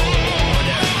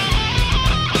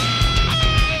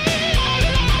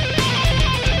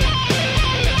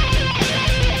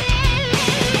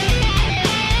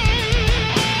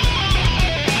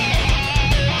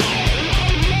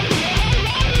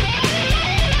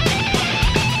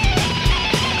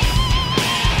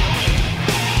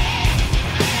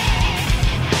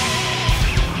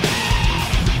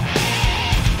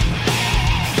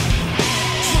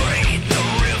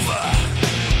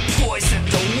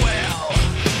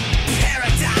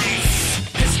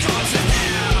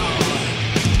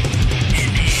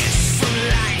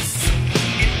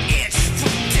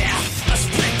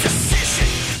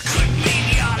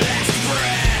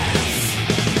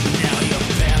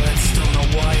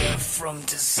 From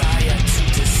desire to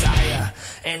desire,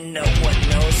 and no one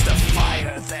knows the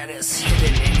fire that is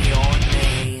hidden in your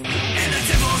name. And the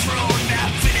devil's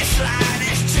roadmap finish line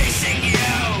is chasing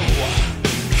you,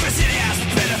 'cause it has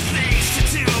better things to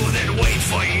do than wait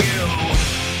for you.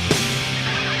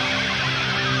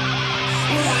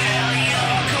 Well,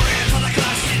 you're gripped with a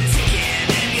constant ticking,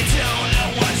 and you don't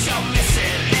know what you're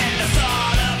missing. And the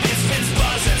thought of it spins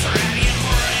buzzes around your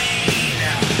brain.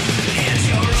 And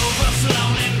your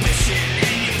overflowing ambition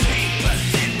and your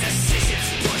paper-thin decisions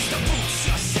push the boots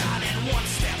you're shining one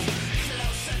step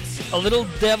closer to A little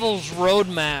Devil's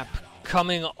Roadmap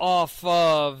coming off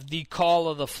of the Call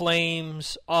of the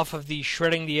Flames, off of the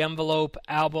Shredding the Envelope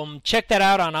album. Check that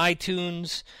out on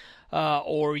iTunes,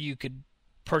 or you could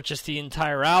purchase the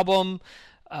entire album.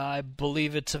 I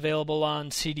believe it's available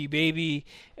on CD Baby.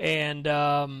 And,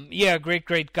 yeah,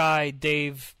 great guy,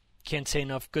 Dave. Can't say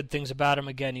enough good things about him.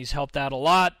 Again, he's helped out a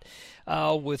lot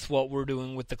with what we're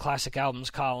doing with the Classic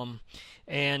Albums column.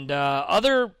 And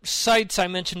other sites I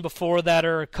mentioned before that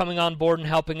are coming on board and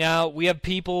helping out. We have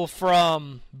people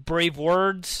from Brave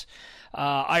Words,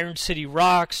 Iron City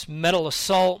Rocks, Metal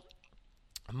Assault,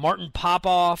 Martin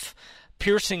Popoff,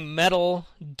 Piercing Metal,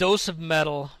 Dose of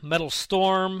Metal, Metal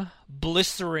Storm,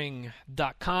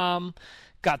 Blistering.com,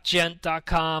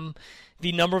 GotGent.com,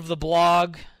 The Number of the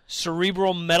Blog,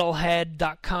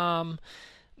 CerebralMetalhead.com,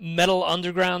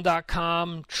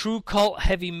 MetalUnderground.com, True Cult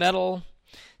Heavy Metal,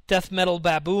 Death Metal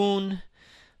Baboon,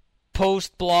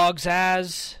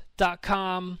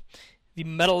 PostBlogsAs.com, the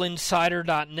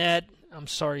MetalInsider.net, I'm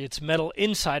sorry, it's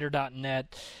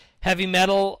MetalInsider.net,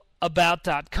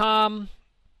 HeavyMetalAbout.com,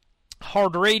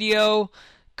 Hard Radio,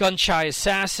 Gunshy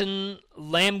Assassin,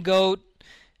 Lambgoat,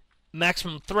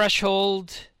 Maximum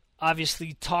Threshold,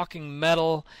 obviously Talking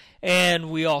Metal, and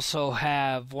we also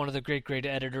have one of the great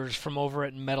editors from over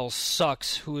at Metal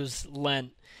Sucks who has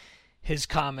lent his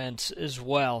comments as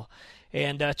well.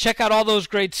 And check out all those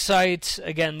great sites.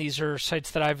 Again, these are sites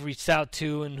that I've reached out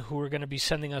to and who are going to be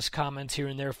sending us comments here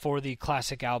and there for the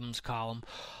Classic Albums column.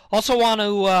 Also want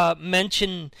to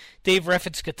mention Dave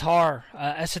Reffett's guitar,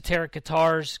 Esoteric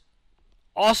Guitars.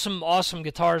 Awesome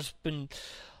guitars. Been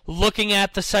looking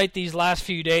at the site these last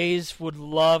few days. Would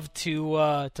love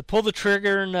to pull the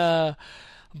trigger and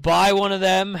buy one of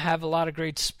them. Have a lot of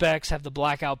great specs. Have the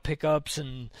blackout pickups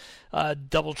and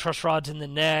double truss rods in the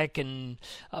neck and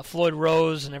Floyd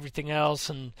Rose and everything else.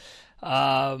 And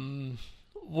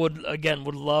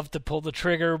would love to pull the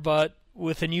trigger, but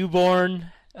with a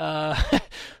newborn,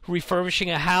 refurbishing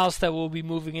a house that we'll be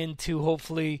moving into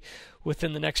hopefully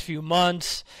within the next few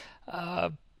months,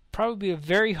 Probably a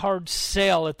very hard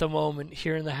sale at the moment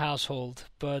here in the household,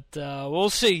 but we'll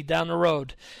see down the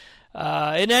road.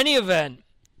 In any event,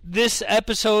 this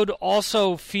episode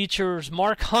also features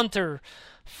Mark Hunter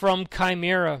from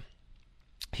Chimaira.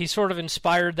 He sort of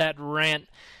inspired that rant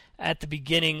at the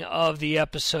beginning of the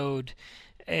episode.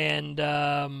 And,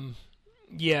 there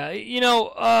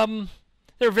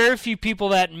are very few people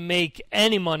that make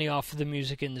any money off of the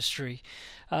music industry.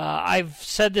 I've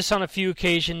said this on a few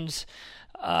occasions.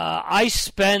 I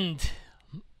spend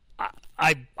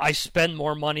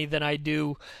more money than I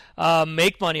do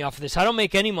make money off of this. I don't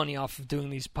make any money off of doing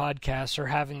these podcasts or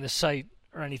having the site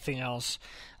or anything else.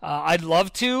 I'd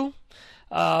love to,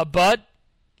 but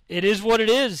it is what it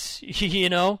is,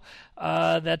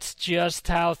 That's just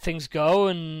how things go,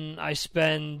 and I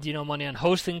spend, money on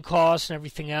hosting costs and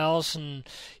everything else, and,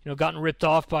 gotten ripped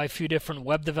off by a few different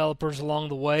web developers along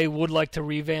the way. Would like to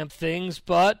revamp things,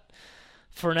 but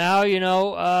for now,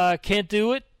 can't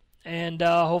do it, and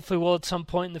hopefully will at some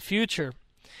point in the future.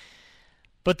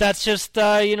 But that's just,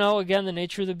 again, the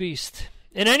nature of the beast.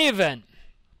 In any event,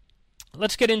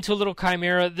 let's get into a little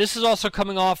Chimaira. This is also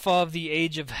coming off of The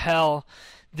Age of Hell.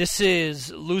 This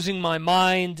is Losing My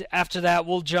Mind. After that,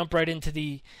 we'll jump right into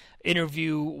the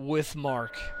interview with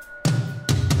Mark.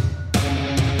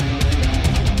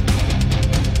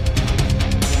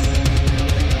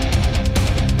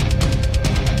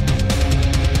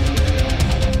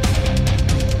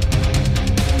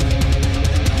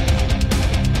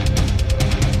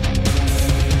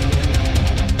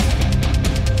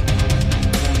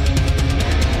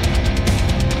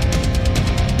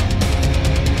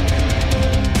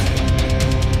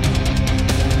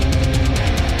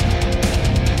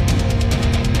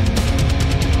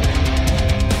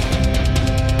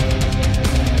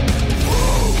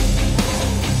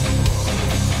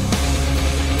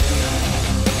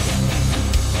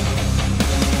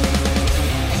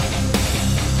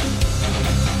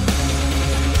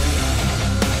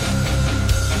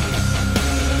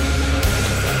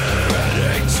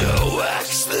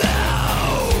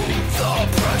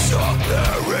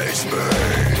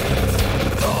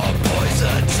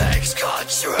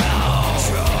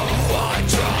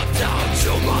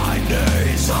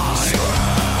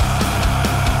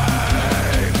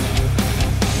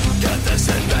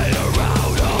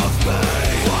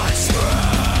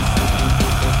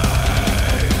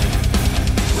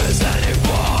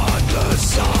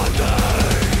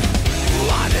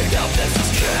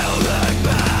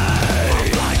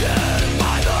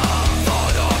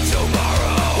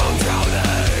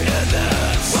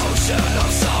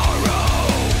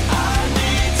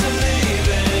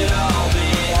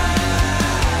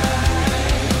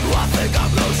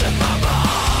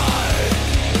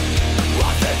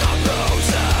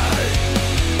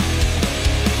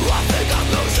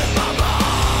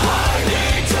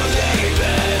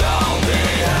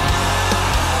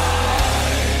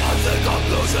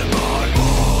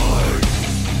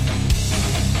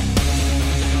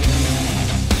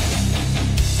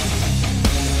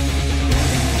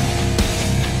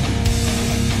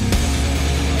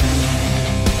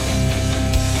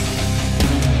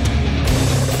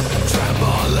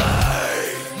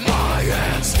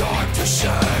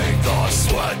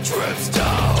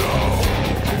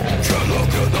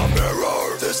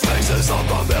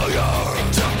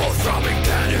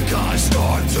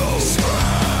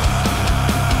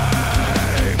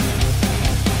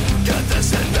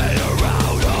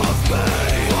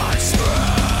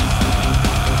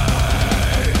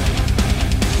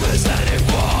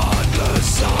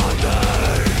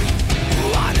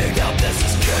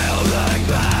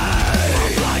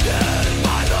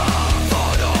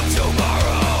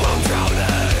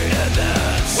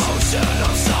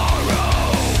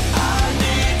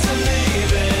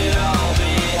 All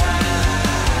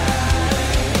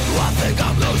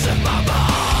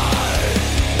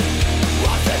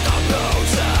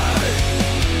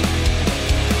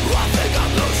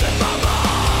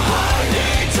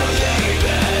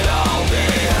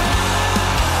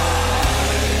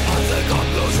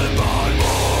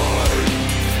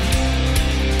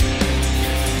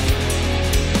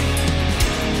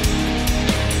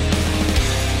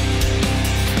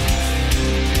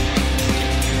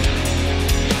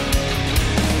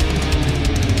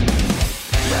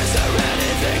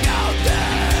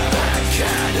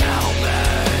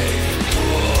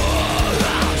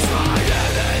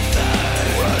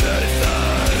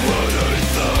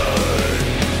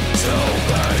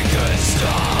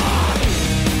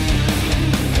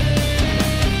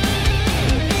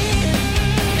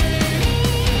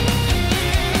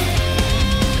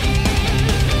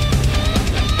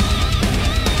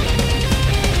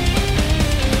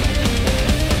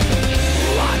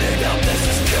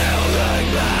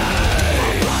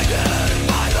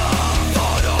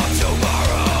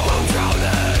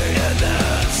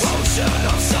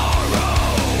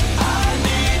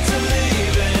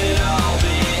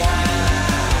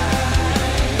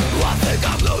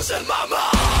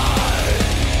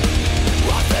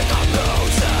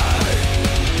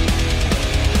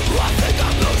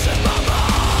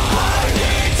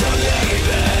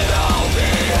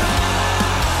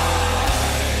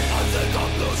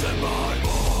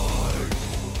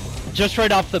just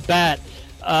right off the bat,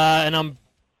 and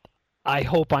I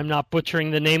hope I'm not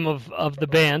butchering the name of the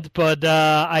band, but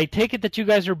I take it that you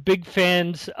guys are big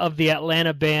fans of the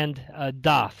Atlanta band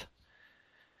Doth.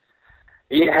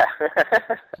 Yeah.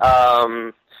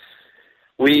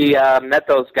 We met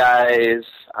those guys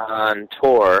on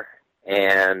tour,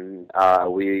 and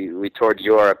we toured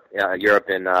Europe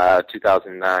in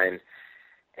 2009,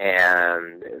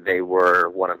 and they were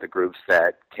one of the groups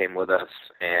that came with us,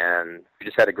 and we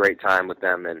just had a great time with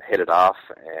them and hit it off,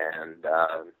 and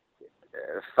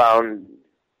found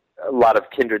a lot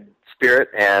of kindred spirit.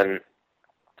 And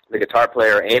the guitar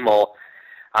player Emil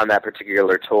on that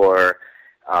particular tour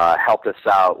helped us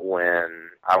out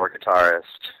when our guitarist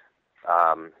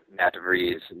Matt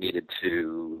DeVries needed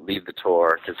to leave the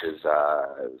tour because he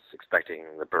was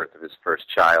expecting the birth of his first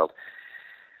child.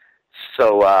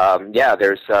 So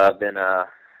there's been a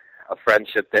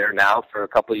friendship there now for a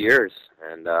couple of years,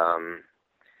 and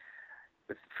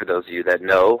for those of you that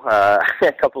know,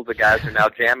 a couple of the guys are now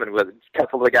jamming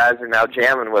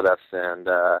with us, and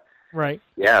right.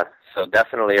 Yeah, so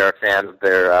definitely are fans of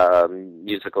their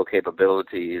musical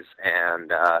capabilities,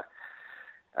 and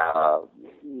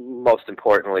most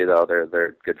importantly, though,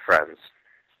 they're good friends.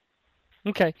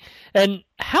 Okay. And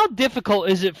how difficult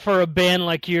is it for a band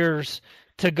like yours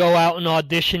to go out and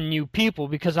audition new people?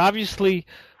 Because obviously,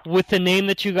 with the name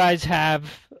that you guys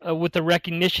have, with the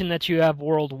recognition that you have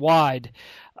worldwide,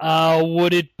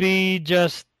 would it be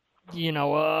just,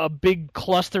 a big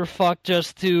clusterfuck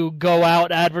just to go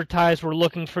out, advertise, we're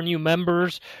looking for new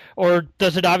members? Or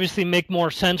does it obviously make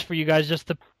more sense for you guys just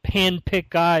to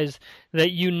hand-pick guys that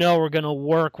are going to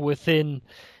work within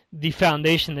the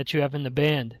foundation that you have in the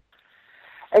band?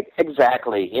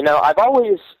 Exactly. I've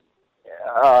always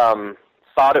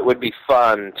thought it would be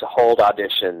fun to hold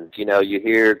auditions. You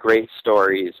hear great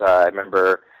stories. I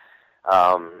remember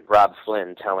Rob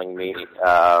Flynn telling me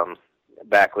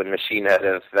back when Machine Head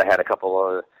had a couple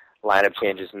of lineup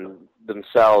changes in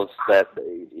themselves that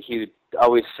he would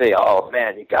always say, "Oh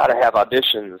man, you got to have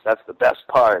auditions. That's the best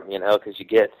part," because you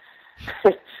get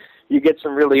you get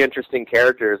some really interesting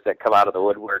characters that come out of the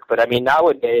woodwork. But I mean,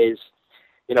 nowadays,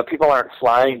 people aren't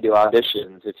flying to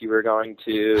auditions. If you were going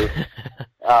to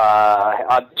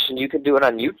audition, you could do it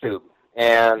on YouTube.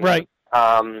 And right.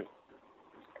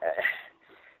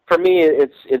 For me,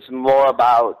 it's more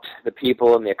about the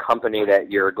people and the company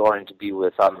that you're going to be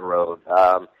with on the road.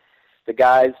 The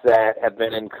guys that have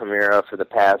been in Chimaira for the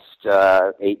past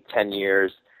 8-10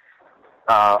 years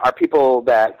are people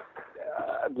that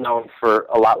I've known for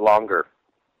a lot longer,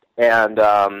 and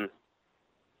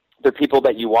they're people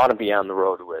that you want to be on the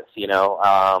road with,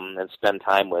 and spend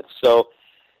time with. So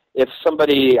if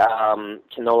somebody can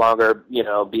no longer,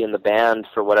 be in the band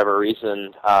for whatever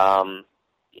reason,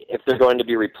 if they're going to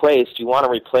be replaced, you want to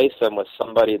replace them with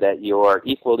somebody that you're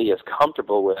equally as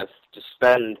comfortable with to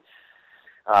spend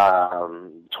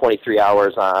 23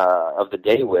 hours of the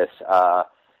day with.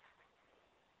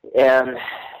 And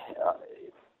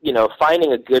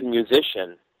finding a good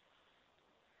musician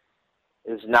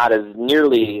is not as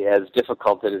nearly as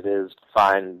difficult as it is to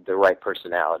find the right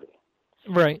personality.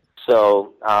 Right.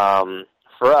 So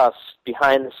for us,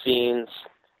 behind the scenes,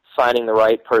 finding the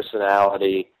right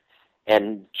personality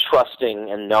and trusting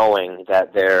and knowing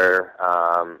that they're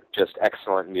just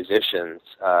excellent musicians.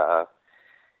 The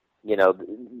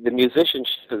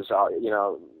musicianship is,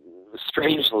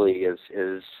 strangely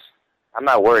is I'm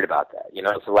not worried about that.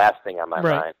 It's the last thing on my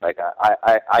mind. Like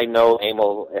I know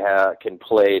Emil can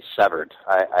play Severed.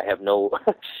 I have no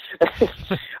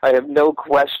I have no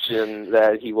question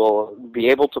that he will be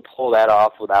able to pull that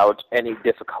off without any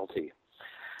difficulty.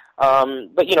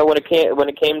 But when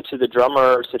it came to the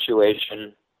drummer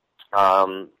situation,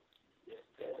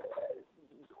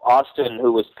 Austin,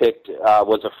 who was picked,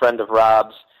 was a friend of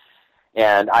Rob's,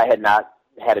 and I had not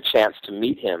had a chance to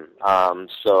meet him.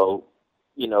 So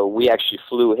we actually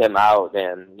flew him out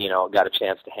and, got a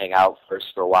chance to hang out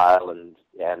first for a while and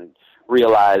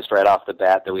realized right off the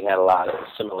bat that we had a lot of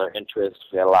similar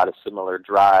interests, we had a lot of similar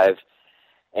drive,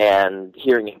 and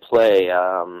hearing him play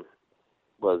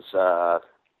was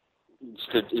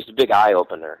just a big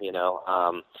eye-opener,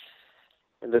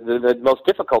 The most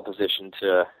difficult position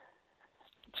to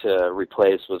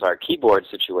replace was our keyboard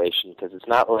situation, because it's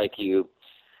not like you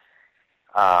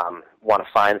want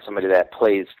to find somebody that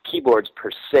plays keyboards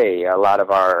per se. A lot of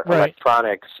our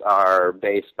electronics are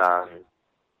based on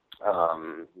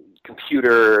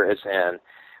computers and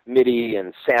MIDI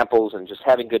and samples and just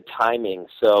having good timing.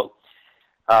 So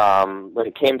when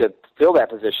it came to fill that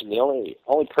position, the only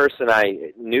person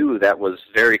I knew that was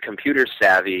very computer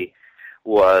savvy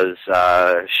was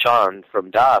Sean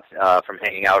from Doth, from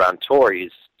hanging out on tour.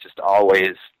 He's just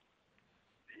always.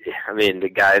 I mean, the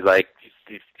guy like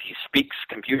he speaks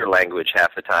computer language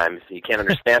half the time. You can't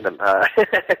understand him.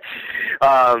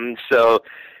 So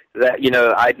that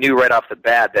I knew right off the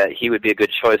bat that he would be a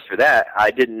good choice for that.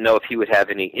 I didn't know if he would have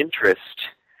any interest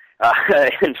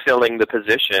in filling the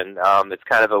position. It's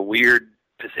kind of a weird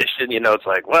position, it's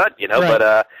like what, Right.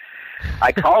 But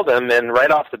I called him, and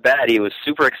right off the bat, he was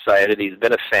super excited. He's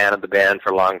been a fan of the band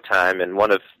for a long time, and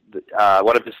one of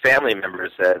his family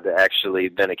members had actually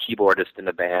been a keyboardist in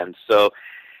the band. So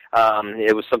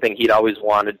it was something he'd always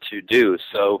wanted to do.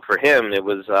 So for him, it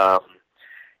was a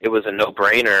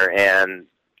no-brainer, and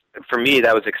for me,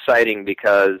 that was exciting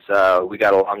because we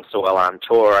got along so well on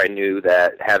tour. I knew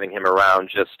that having him around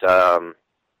just on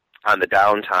the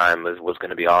downtime was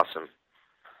going to be awesome.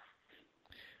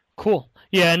 Cool.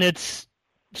 Yeah, and it's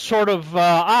sort of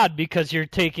odd because you're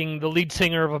taking the lead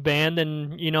singer of a band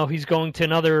and, he's going to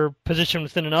another position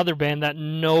within another band that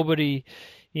nobody,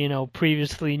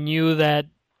 previously knew that,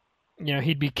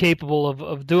 he'd be capable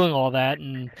of doing all that.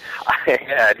 And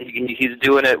yeah, he's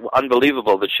doing it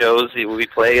unbelievable. The shows we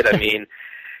played, I mean,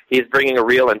 he's bringing a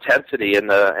real intensity, and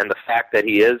the fact that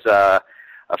he is a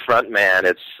front man,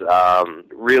 it's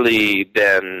really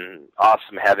been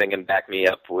awesome having him back me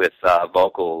up with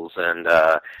vocals, and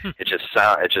it just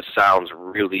sounds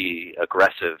really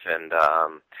aggressive, and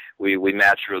we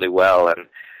match really well, and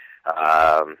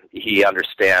he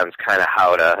understands kind of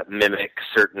how to mimic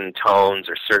certain tones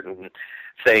or certain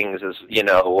things, as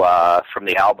from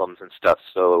the albums and stuff,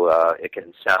 so it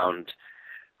can sound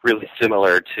really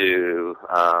similar to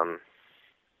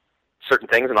certain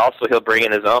things, and also he'll bring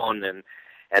in his own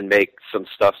and make some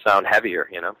stuff sound heavier,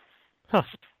 Huh.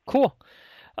 Cool.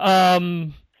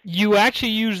 You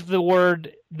actually used the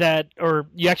word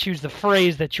you actually used the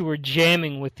phrase that you were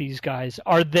jamming with these guys.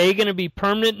 Are they going to be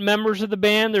permanent members of the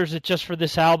band, or is it just for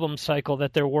this album cycle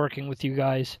that they're working with you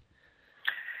guys?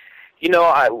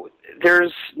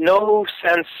 There's no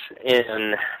sense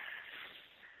in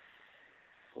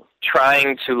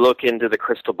trying to look into the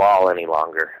crystal ball any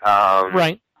longer.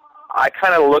 Right. I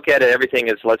kind of look at it, everything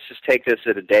as let's just take this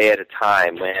a day at a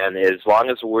time, and as long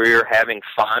as we're having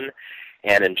fun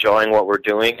and enjoying what we're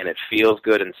doing and it feels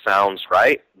good and sounds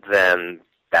right, then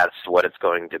that's what it's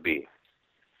going to be.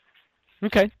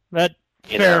 Okay,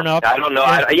 fair enough. I don't know.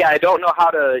 Yeah. I don't know how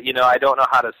to. I don't know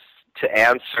how to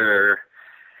answer,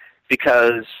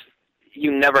 because you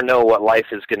never know what life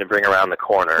is going to bring around the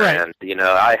corner. Right. And,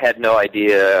 I had no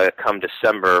idea come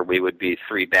December we would be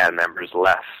 3 band members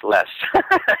less.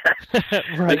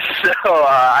 Right. So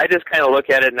I just kind of look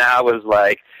at it now as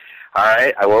like, all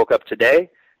right, I woke up today,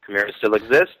 Chimaira still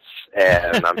exists,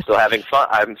 and I'm still having fun.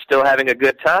 I'm still having a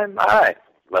good time. All right,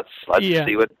 let's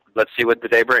see what the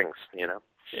day brings,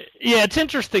 Yeah, it's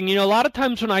interesting. A lot of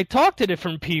times when I talk to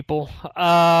different people,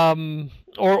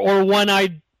 or when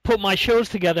I put my shows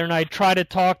together and I try to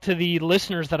talk to the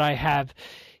listeners that I have,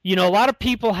 a lot of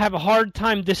people have a hard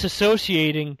time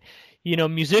disassociating,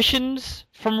 musicians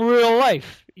from real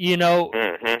life.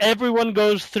 Mm-hmm. Everyone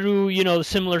goes through,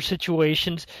 similar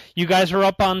situations. You guys are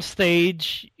up on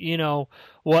stage, an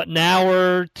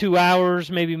hour, 2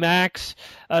 hours, maybe max,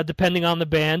 depending on the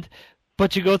band.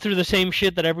 But you go through the same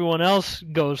shit that everyone else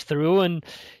goes through. And,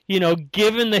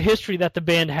 given the history that the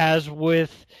band has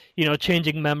with,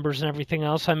 changing members and everything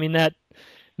else, I mean, that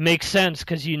makes sense,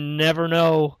 because you never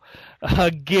know,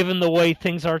 given the way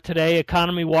things are today,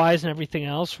 economy-wise and everything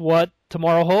else, what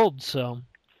tomorrow holds. So.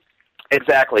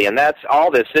 Exactly, and that's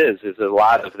all this is a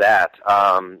lot of that.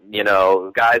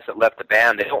 Guys that left the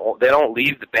band, they don't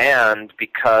leave the band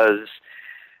because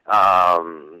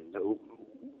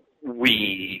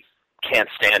we can't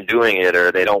stand doing it,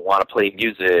 or they don't want to play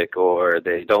music, or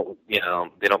they don't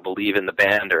believe in the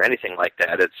band or anything like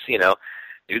that. It's,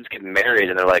 dudes get married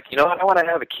and they're like, I want to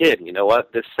have a kid. You know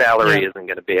what? This salary isn't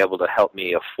going to be able to help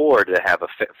me afford to have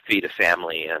feed a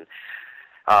family, and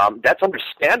that's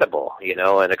understandable,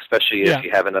 and especially if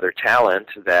you have another talent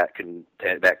that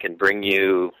can bring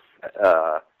you.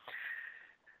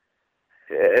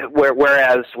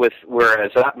 Whereas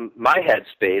my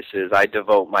headspace is I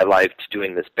devote my life to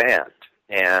doing this band,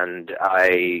 and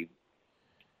I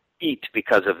eat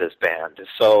because of this band.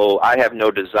 So I have no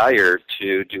desire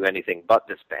to do anything but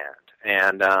this band.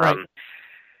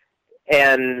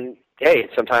 And hey,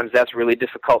 sometimes that's really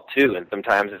difficult too, and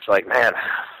sometimes it's like, man,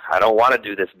 I don't want to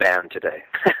do this band today.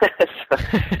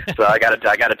 so I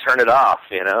gotta turn it off,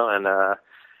 and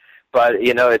but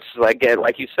it's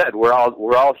like you said, we're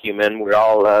all human. We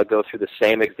all go through the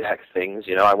same exact things.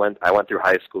 I went through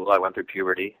high school. I went through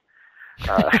puberty.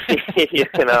 I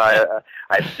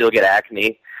still get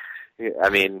acne. I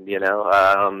mean, you know,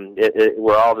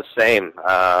 we're all the same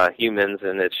humans,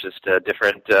 and it's just a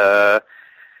different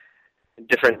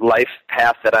life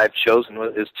path that I've chosen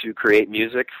is to create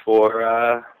music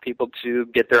for people to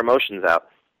get their emotions out.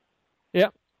 Yeah.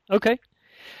 Okay.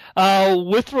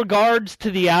 With regards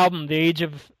to the album, The Age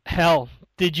of Hell,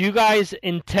 did you guys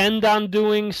intend on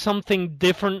doing something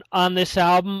different on this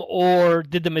album, or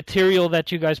did the material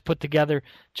that you guys put together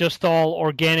just all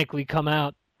organically come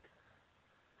out?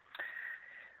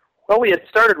 Well, we had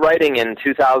started writing in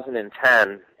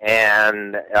 2010,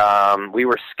 and we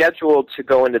were scheduled to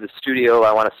go into the studio,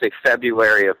 I want to say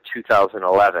February of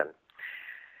 2011.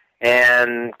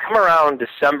 And come around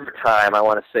December time, I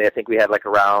want to say, I think we had like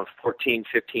around 14,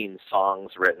 15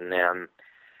 songs written, and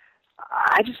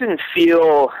I just didn't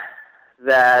feel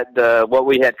that what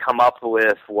we had come up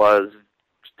with was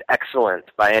excellent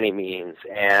by any means.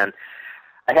 And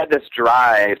I had this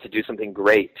drive to do something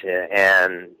great,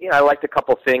 and you know, I liked a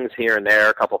couple things here and there,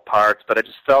 a couple parts, but I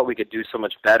just felt we could do so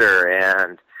much better,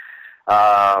 and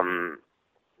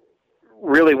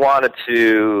really wanted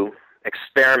to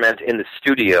experiment in the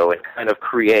studio and kind of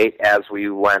create as we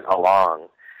went along.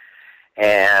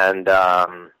 And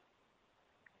I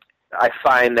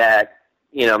find that,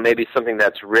 you know, maybe something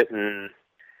that's written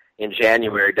in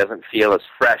January doesn't feel as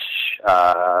fresh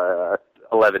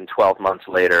 11, 12 months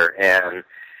later, and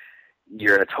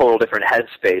you're in a total different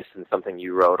headspace than something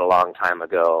you wrote a long time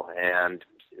ago. And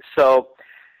so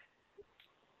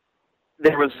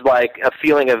there was like a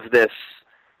feeling of this,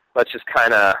 let's just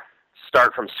kind of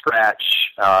start from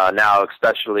scratch now,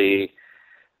 especially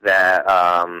that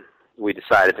we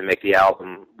decided to make the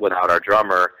album without our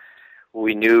drummer.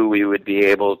 We knew we would be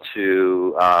able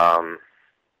to,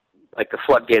 like the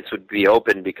floodgates would be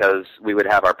open because we would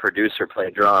have our producer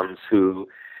play drums, who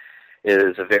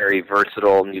is a very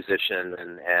versatile musician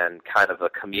and kind of a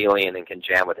chameleon and can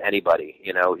jam with anybody.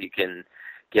 You know, he can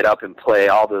get up and play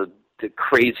all the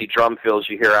crazy drum fills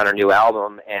you hear on our new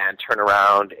album and turn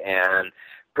around and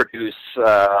produce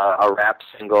a rap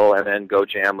single and then go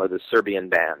jam with a Serbian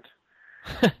band.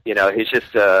 You know, he's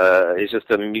just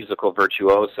a musical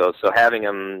virtuoso. So having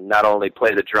him not only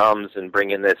play the drums and bring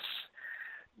in this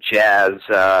jazz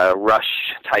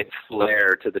rush type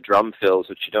flair to the drum fills,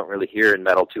 which you don't really hear in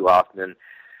metal too often,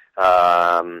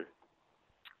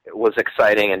 it was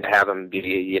exciting, and to have him be,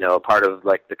 you know, a part of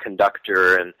like the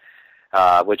conductor, and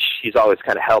which he's always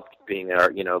kind of helped, being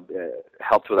our, you know,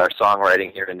 helped with our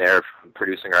songwriting here and there from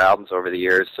producing our albums over the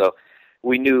years. So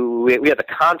we knew we had the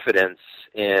confidence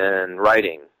in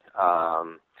writing,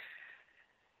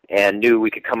 and knew we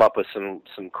could come up with some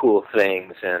cool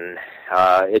things. And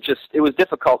it was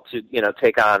difficult to, you know,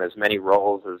 take on as many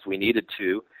roles as we needed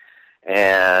to,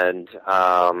 and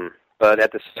but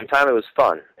at the same time it was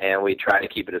fun, and we tried to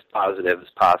keep it as positive as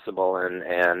possible,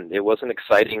 and it was an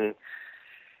exciting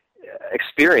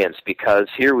experience, because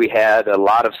here we had a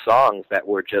lot of songs that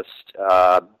were just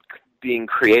being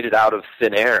created out of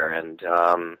thin air, and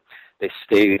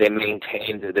they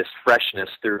maintained this freshness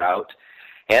throughout.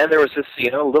 And there was this,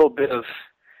 you know, a little bit of,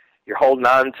 you're holding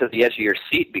on to the edge of your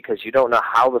seat because you don't know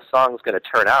how the song's going to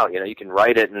turn out. You know, you can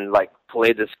write it and like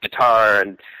play this guitar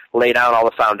and lay down all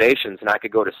the foundations, and I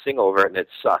could go to sing over it and it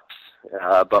sucks.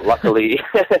 But luckily,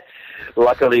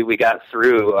 luckily we got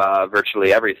through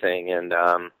virtually everything, and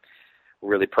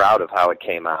really proud of how it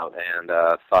came out, and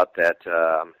thought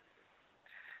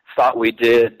we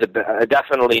did I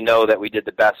definitely know that we did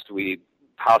the best we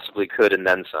possibly could, and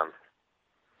then some.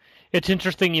 It's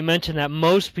interesting you mentioned that.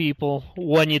 Most people,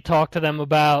 when you talk to them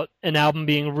about an album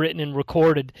being written and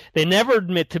recorded, they never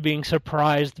admit to being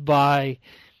surprised by,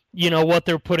 you know, what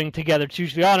they're putting together. It's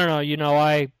usually, I don't know, you know,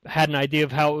 I had an idea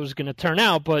of how it was going to turn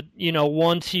out, but, you know,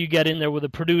 once you get in there with a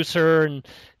producer and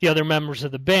the other members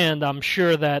of the band, I'm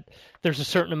sure that there's a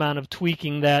certain amount of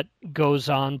tweaking that goes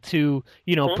on to,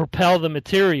 you know, propel the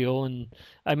material. And,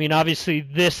 I mean, obviously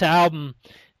this album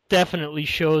definitely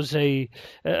shows a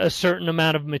certain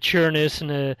amount of matureness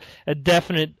and a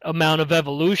definite amount of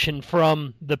evolution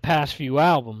from the past few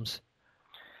albums.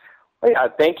 Well, yeah,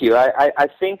 thank you. I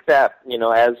think that, you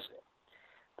know, as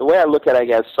the way I look at, I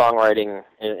guess, songwriting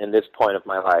in this point of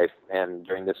my life and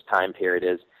during this time period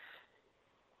is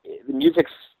the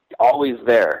music's always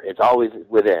there. It's always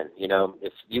within. You know,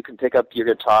 if you can pick up your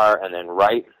guitar and then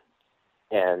write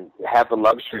and have the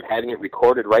luxury of having it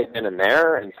recorded right then and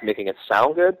there and making it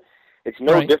sound good, it's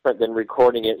no different than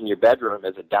recording it in your bedroom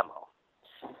as a demo.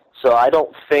 So I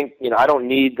don't think, you know, I don't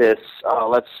need this,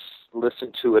 let's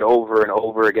listen to it over and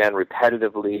over again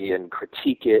repetitively and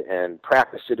critique it and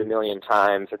practice it a million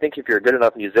times. I think if you're a good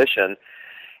enough musician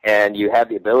and you have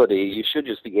the ability, you should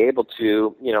just be able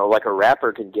to, you know, like a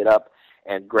rapper can get up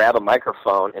and grab a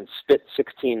microphone and spit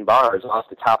 16 bars off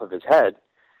the top of his head,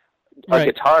 a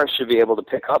guitarist should be able to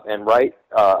pick up and write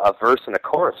a verse and a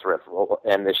chorus riff,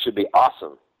 and it should be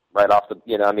awesome right off the,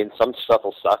 some stuff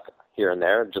will suck here and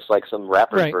there, just like some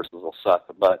rappers' verses will suck,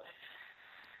 but,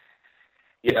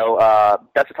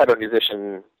 that's the type of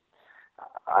musician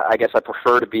I guess I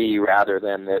prefer to be rather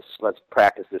than this, let's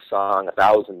practice this song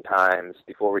 1,000 times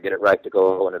before we get it right to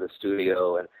go into the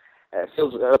studio, and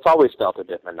it's always felt a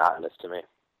bit monotonous to me.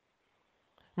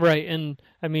 Right, and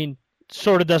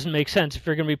sort of doesn't make sense if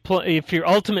you're going to be if you're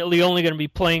ultimately only going to be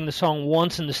playing the song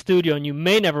once in the studio and you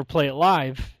may never play it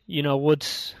live.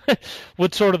 What's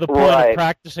sort of the point of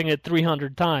practicing it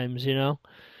 300 times?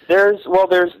 There's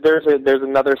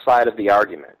another side of the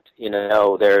argument.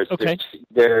 There's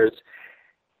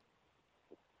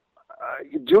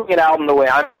doing an album the way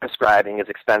I'm describing is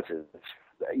expensive.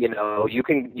 You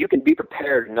can be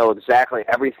prepared to know exactly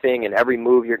everything and every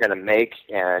move you're going to make,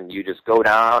 and you just go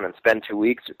down and spend 2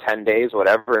 weeks or 10 days,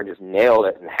 whatever, and just nail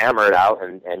it and hammer it out,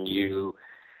 and you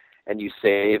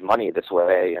save money this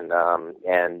way. And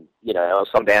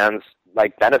some bands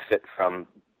benefit from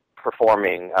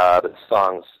performing the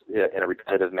songs in a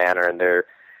repetitive manner, and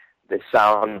they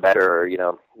sound better,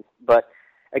 But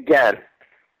again,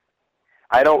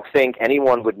 I don't think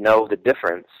anyone would know the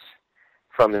difference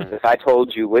from if I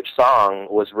told you which song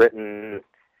was written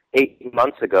 8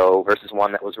 months ago versus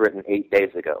one that was written 8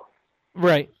 days ago.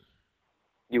 Right.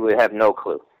 You would have no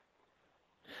clue.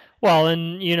 Well,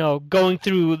 and, going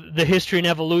through the history and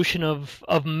evolution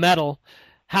of metal,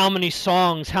 how many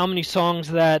songs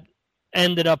that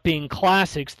ended up being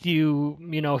classics do you,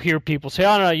 hear people say,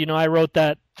 oh, no, I wrote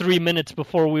that 3 minutes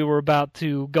before we were about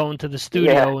to go into the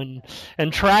studio and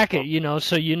track it,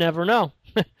 so you never know.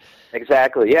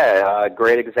 Exactly, yeah. A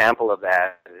great example of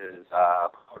that is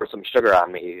Pour Some Sugar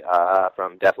on Me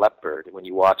from Def Leppard. When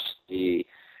you watch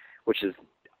which is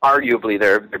arguably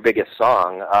their biggest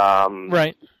song.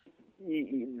 Right.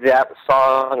 That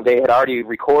song, they had already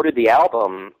recorded the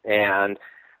album, and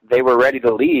they were ready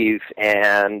to leave,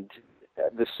 and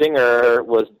the singer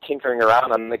was tinkering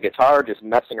around on the guitar, just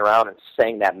messing around and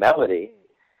sang that melody.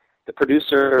 The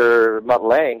producer, Mutt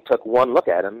Lange, took one look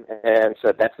at him and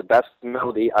said, "That's the best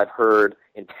melody I've heard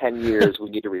in 10 years. We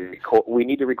need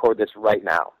to record this right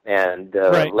now." And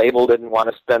the label didn't want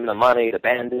to spend the money. The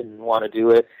band didn't want to do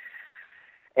it.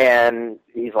 And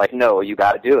he's like, "No, you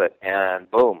got to do it." And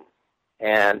boom.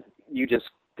 And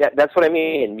that's what I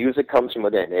mean. Music comes from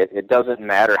within. It doesn't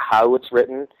matter how it's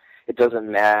written. It doesn't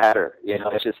matter.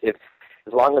 It's just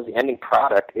as long as the ending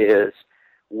product is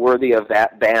worthy of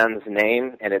that band's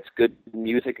name, and it's good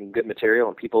music and good material,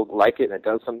 and people like it, and it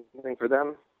does something for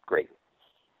them, great.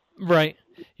 Right.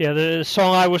 Yeah, the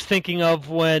song I was thinking of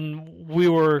when we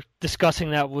were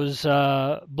discussing that was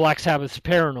Black Sabbath's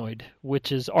Paranoid,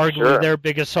 which is arguably their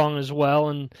biggest song as well,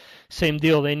 and same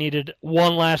deal. They needed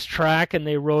one last track, and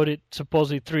they wrote it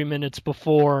supposedly 3 minutes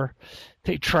before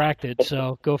they tracked it,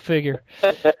 so go figure.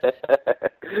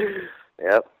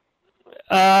 Yep.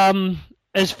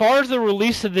 As far as the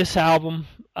release of this album,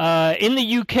 in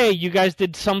the UK, you guys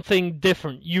did something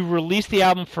different. You released the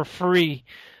album for free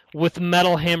with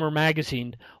Metal Hammer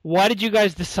magazine. Why did you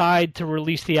guys decide to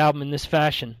release the album in this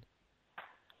fashion?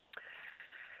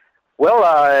 Well,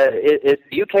 the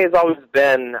UK has always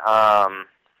been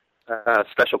a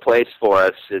special place for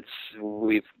us. Since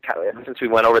we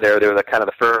went over there, they were kind of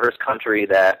the first country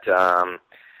that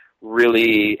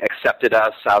really accepted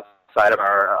us outside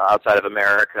of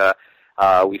America.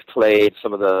 We've played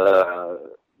some of the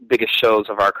biggest shows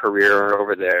of our career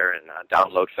over there in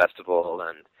Download Festival,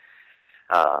 and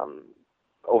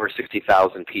over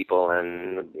 60,000 people,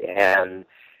 and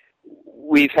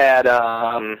we've had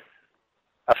a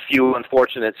few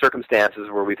unfortunate circumstances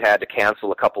where we've had to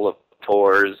cancel a couple of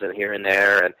tours and here and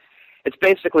there, and it's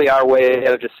basically our way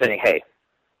of just saying, hey,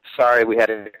 sorry we had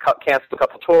to cancel a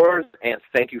couple of tours, and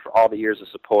thank you for all the years of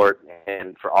support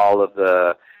and for all of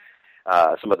the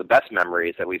some of the best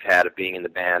memories that we've had of being in the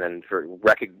band, and for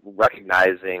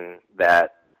recognizing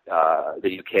that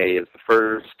the UK is the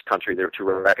first country there to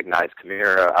recognize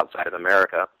Chimaira outside of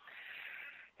America.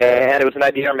 And it was an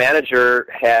idea our manager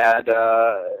had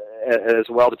as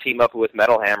well, to team up with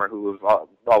Metal Hammer, who have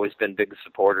always been big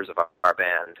supporters of our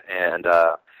band. And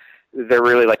they're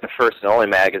really like the first and only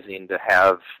magazine to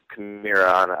have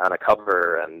Chimaira on a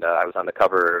cover, and I was on the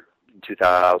cover in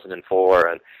 2004.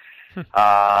 And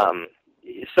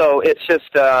so it's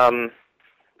just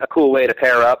a cool way to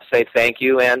pair up, say thank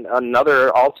you, and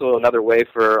another way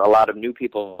for a lot of new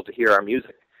people to hear our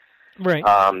music. Right.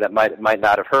 That might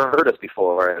not have heard us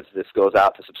before, as this goes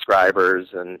out to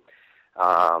subscribers and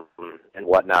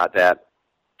whatnot that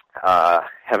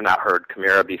have not heard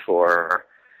Chimaira before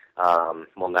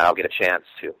will now get a chance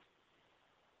to.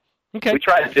 Okay. We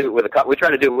try to do it with a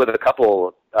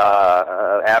couple.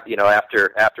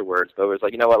 Afterwards, but it was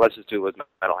like, you know what? Let's just do it with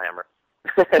Metal Hammer.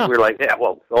 And we were like, yeah,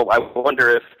 well, I wonder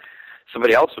if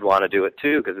somebody else would want to do it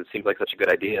too, because it seemed like such a good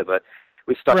idea. But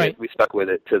we stuck with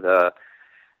it to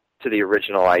the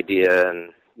original idea,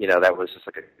 and that was just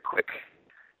like a quick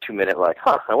 2-minute, like,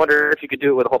 I wonder if you could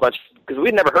do it with a whole bunch, because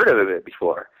we'd never heard of it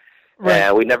before. Right.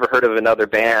 And we'd never heard of another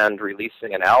band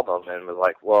releasing an album, and was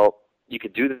like, well, you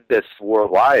could do this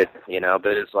worldwide, but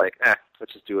it's like,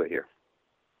 let's just do it here.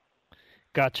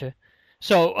 Gotcha.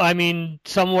 So, I mean,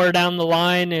 somewhere down the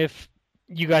line, if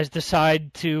you guys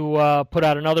decide to put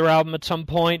out another album at some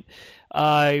point,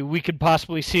 we could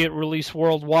possibly see it released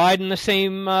worldwide in the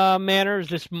same manner. Is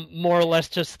this more or less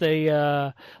just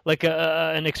an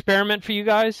experiment for you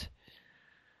guys?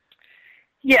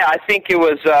 Yeah, I think it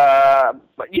was.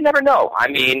 But you never know. I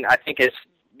mean, I think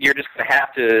you're just going to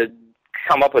have to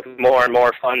come up with more and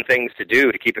more fun things to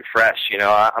do to keep it fresh.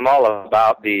 I'm all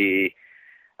about the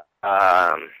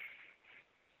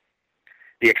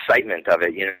excitement of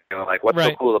it, like what's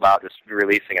so cool about just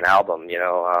releasing an album,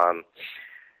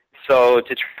 so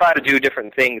to try to do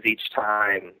different things each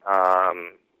time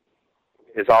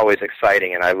is always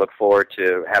exciting, and I look forward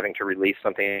to having to release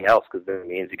something else, because that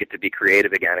means you get to be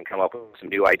creative again and come up with some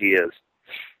new ideas.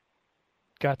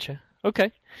 Gotcha.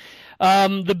 Okay.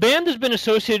 The band has been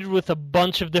associated with a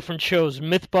bunch of different shows.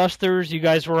 Mythbusters, you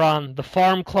guys were on the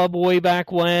Farm Club way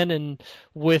back when, and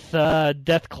with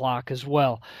Death Clock as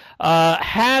well.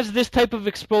 Has this type of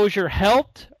exposure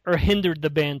helped or hindered the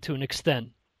band to an extent?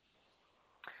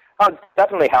 Oh, it's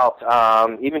definitely helped.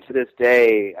 Even to this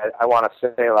day, I want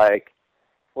to say, like,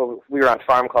 well, we were on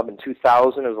Farm Club in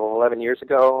 2000. It was 11 years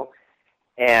ago,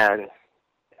 and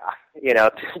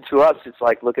to us, it's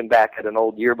like looking back at an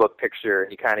old yearbook picture,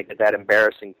 and you kind of get that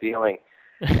embarrassing feeling.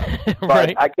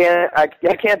 But I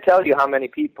can't tell you how many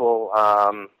people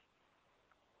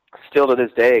still to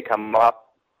this day come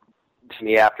up to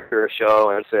me after a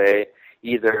show and say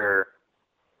either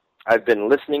I've been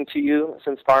listening to you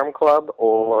since Farm Club,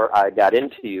 or I got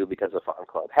into you because of Farm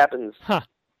Club. Happens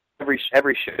every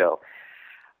show.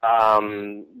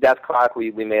 Death Clock,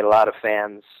 we made a lot of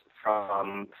fans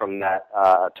from that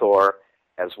tour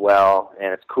as well,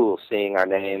 and it's cool seeing our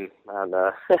name on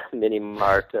the mini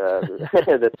mart.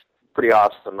 That's pretty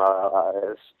awesome.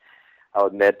 I'll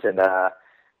admit, and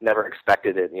never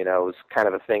expected it. It was kind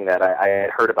of a thing that I had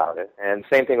heard about it. And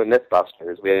same thing with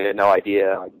Mythbusters. We had no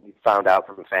idea. We found out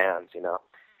from fans.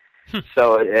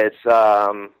 So it's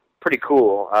pretty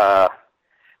cool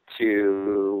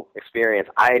to experience.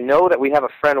 I know that we have a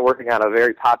friend working on a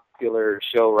very popular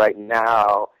show right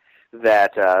now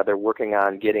that they're working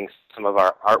on getting some of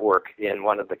our artwork in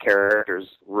one of the characters'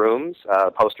 rooms, a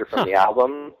poster from the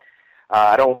album.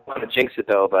 I don't want to jinx it,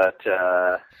 though, but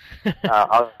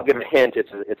I'll give a hint.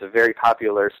 It's a very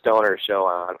popular stoner show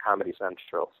on Comedy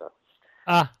Central. So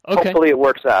okay. Hopefully it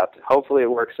works out.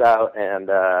 And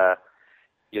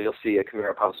you'll see a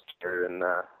Chimaira poster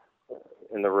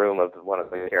in the room of one of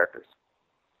the characters.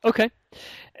 Okay.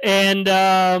 And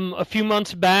a few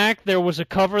months back, there was a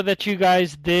cover that you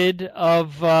guys did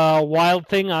of Wild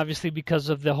Thing, obviously because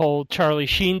of the whole Charlie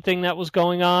Sheen thing that was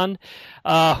going on.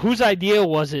 Whose idea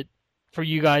was it for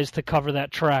you guys to cover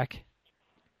that track?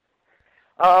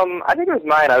 I think it was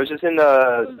mine. I was just in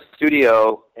the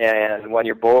studio, and when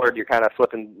you're bored, you're kind of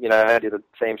flipping, I do the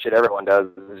same shit everyone does,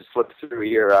 just flip through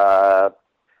your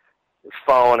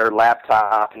phone or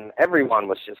laptop, and everyone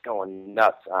was just going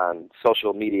nuts on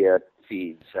social media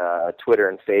feeds, Twitter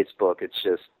and Facebook. It's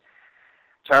just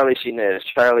Charlie Sheen this,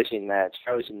 Charlie Sheen that,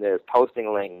 Charlie Sheen this,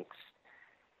 posting links.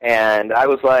 And I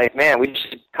was like, man, we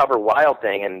should cover Wild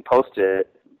Thing and post it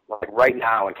like right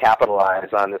now and capitalize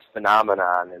on this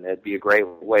phenomenon, and it'd be a great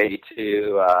way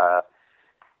to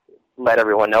let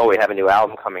everyone know we have a new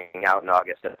album coming out in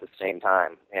August at the same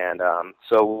time. And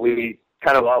so we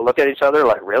kind of all look at each other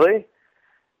like, really?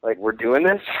 Like, we're doing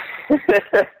this?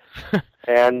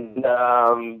 And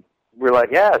we're like,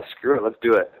 yeah, screw it, let's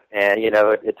do it. And,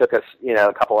 it took us,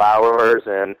 a couple hours,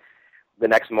 and the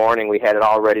next morning we had it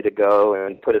all ready to go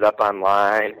and put it up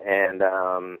online, and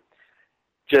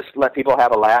just let people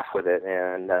have a laugh with it.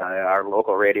 And our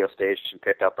local radio station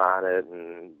picked up on it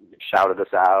and shouted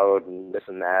us out and this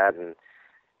and that, and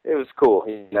it was cool.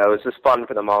 It was just fun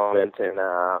for the moment, and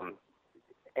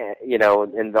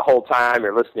and the whole time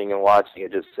you're listening and watching,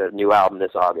 it just says new album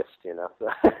this August,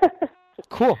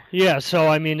 Cool. Yeah, so,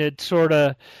 I mean, it's sort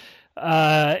of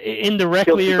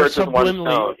indirectly or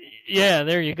subliminally. Yeah,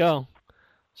 there you go.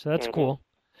 So that's cool.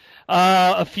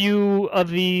 a few of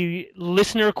the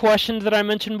listener questions that I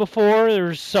mentioned before.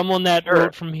 There's someone that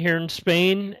wrote from here in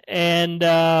Spain,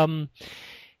 and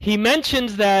he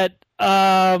mentions that,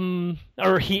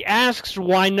 or he asks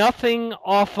why nothing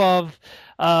off of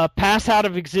Pass Out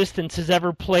of Existence is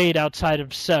ever played outside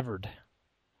of Severed.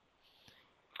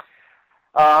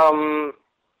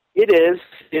 It is.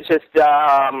 It's just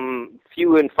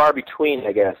few and far between,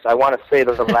 I guess. I want to say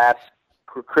that the last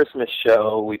Christmas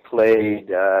show we played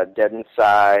Dead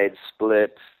Inside,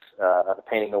 Split,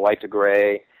 Painting the White to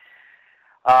Gray.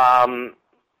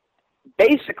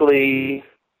 Basically,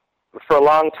 for a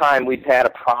long time, we've had a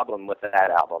problem with that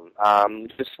album.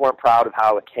 Just weren't proud of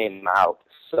how it came out.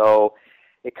 So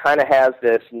it kind of has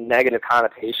this negative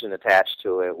connotation attached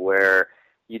to it where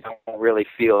you don't really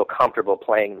feel comfortable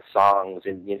playing the songs,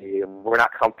 and we're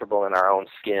not comfortable in our own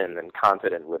skin and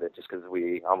confident with it, just because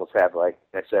we almost have, like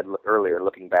I said earlier,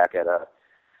 looking back at a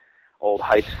old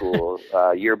high school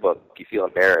yearbook, you feel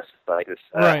embarrassed. Like this,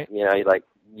 right.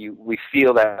 We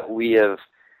feel that we have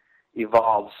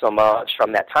evolved so much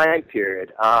from that time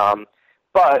period.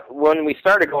 But when we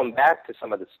started going back to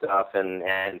some of the stuff and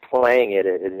playing it,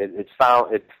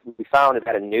 we found it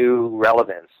had a new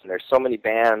relevance. And there's so many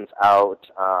bands out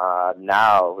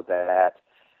now that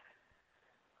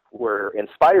were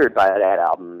inspired by that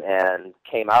album and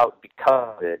came out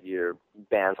because of it. Your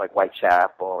bands like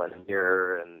Whitechapel and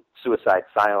Mirror and Suicide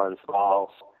Silence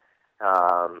all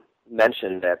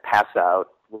mentioned that Pass Out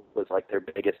was like their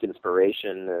biggest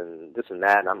inspiration and this and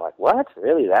that. And I'm like, what?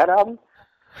 Really, that album?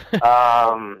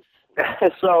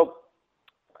 So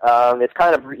it's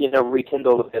kind of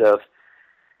rekindled a bit of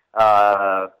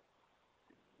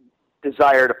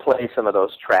desire to play some of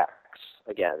those tracks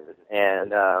again,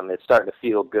 and it's starting to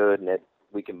feel good, and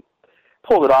we can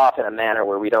pull it off in a manner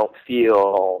where we don't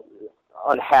feel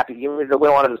unhappy. We don't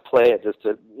want to just play it just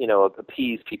to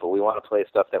appease people. We want to play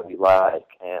stuff that we like,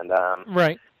 and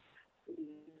right.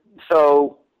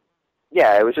 So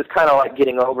yeah, it was just kind of like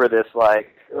getting over this, like,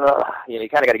 you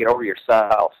kind of got to get over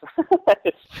yourself.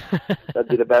 That'd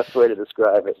be the best way to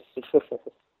describe it.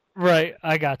 Right,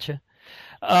 I gotcha.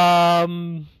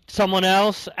 Someone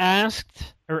else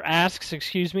asks, what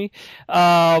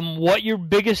your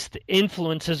biggest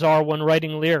influences are when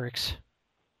writing lyrics.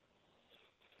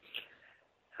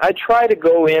 I try to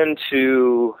go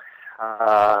into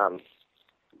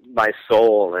my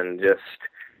soul and just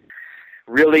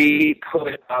really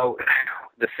put out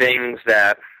the things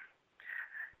that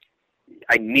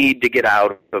I need to get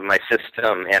out of my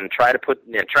system, and try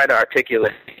to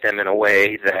articulate them in a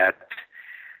way that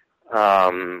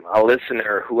a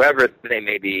listener, whoever they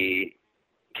may be,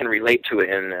 can relate to it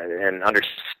and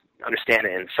understand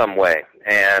it in some way.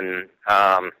 And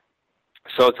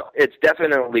so it's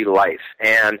definitely life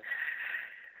and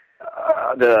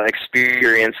the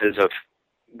experiences of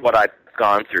what I've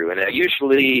gone through. And I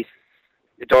usually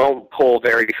don't pull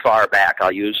very far back.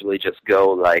 I'll usually just go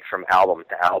like from album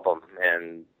to album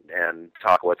and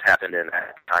talk what's happened in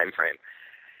that time frame.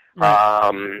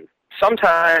 Right.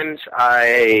 Sometimes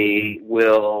I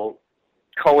will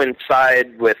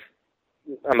coincide with,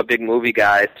 I'm a big movie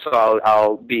guy, so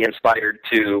I'll be inspired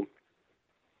to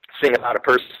sing about a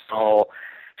personal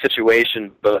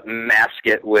situation, but mask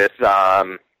it with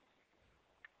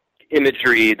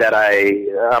imagery that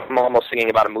I'm almost singing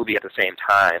about a movie at the same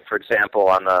time. For example,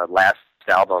 on the last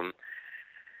album,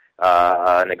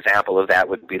 an example of that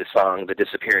would be the song "The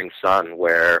Disappearing Sun,"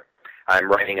 where I'm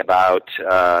writing about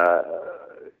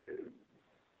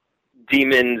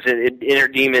demons, inner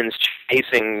demons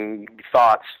chasing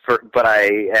thoughts, but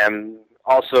I am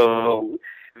also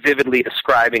vividly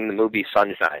describing the movie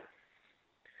Sunshine.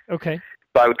 Okay.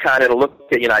 So I would kind of look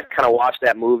at, I kind of watch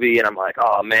that movie, and I'm like,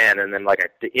 oh man, and then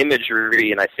like the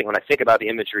imagery, and when I think about the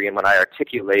imagery and when I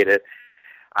articulate it,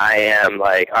 I am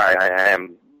like, all right, I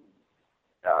am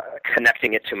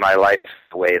connecting it to my life in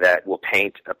a way that will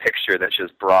paint a picture that's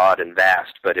just broad and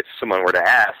vast. But if someone were to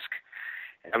ask,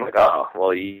 I'm like, oh,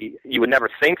 well, you would never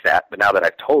think that, but now that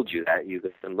I've told you that, you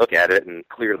can look at it and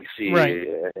clearly see. Right.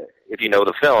 If you know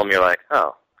the film, you're like,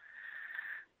 oh.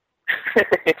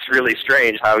 It's really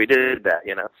strange how he did that,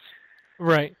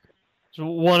 Right. So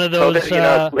one of those.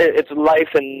 So it's life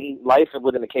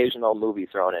with an occasional movie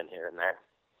thrown in here and there.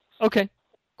 Okay,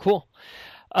 cool.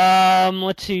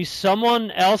 Let's see.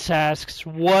 Someone else asks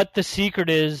what the secret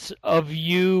is of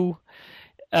you,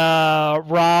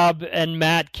 Rob, and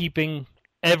Matt keeping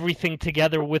everything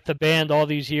together with the band all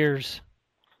these years.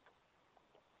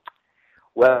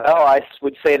 Well, I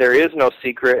would say there is no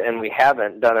secret, and we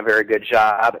haven't done a very good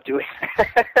job at doing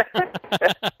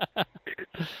that.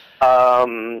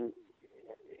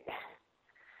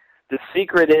 The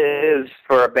secret is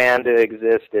for a band to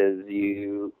exist is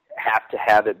you have to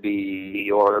have it be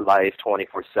your life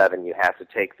 24/7. You have to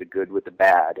take the good with the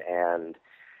bad, and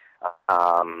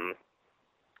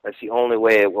that's the only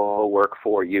way it will work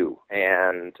for you.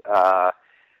 And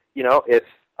if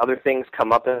other things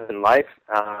come up in life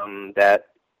that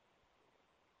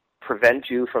prevent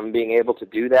you from being able to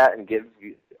do that and give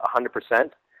you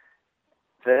 100%,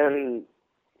 then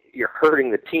you're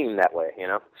hurting the team that way.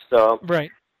 So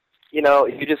right.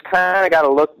 You just kind of got to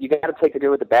look. You got to take the good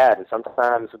with the bad, and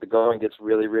sometimes the going gets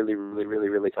really, really, really, really,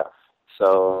 really tough.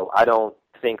 So I don't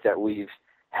think that we've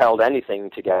held anything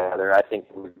together. I think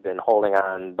we've been holding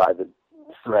on by the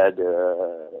thread,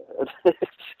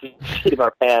 seat of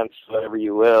our pants, whatever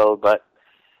you will. But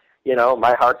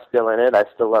my heart's still in it. I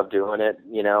still love doing it.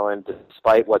 And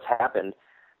despite what's happened,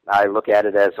 I look at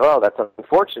it as, well, that's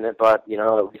unfortunate, but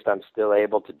at least I'm still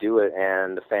able to do it.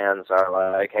 And the fans are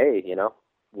like, hey,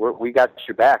 we got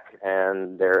your back,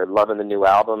 and they're loving the new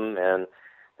album, and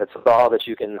that's all that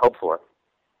you can hope for.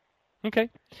 Okay.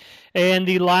 And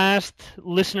the last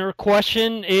listener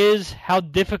question is, how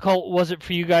difficult was it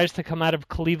for you guys to come out of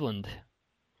Cleveland?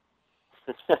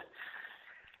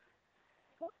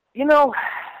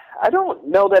 I don't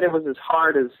know that it was as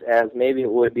hard as maybe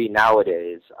it would be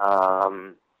nowadays.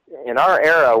 In our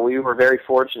era, we were very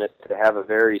fortunate to have a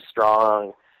very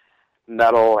strong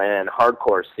metal and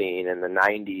hardcore scene in the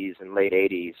 90s and late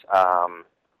 80s.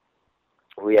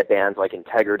 We had bands like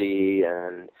Integrity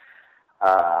and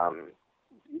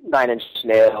Nine Inch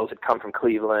Nails had come from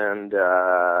Cleveland.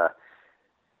 The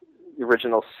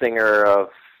original singer of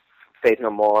Faith No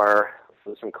More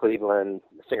was from Cleveland,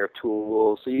 singer of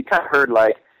Tool. So you kind of heard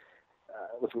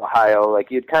was from Ohio,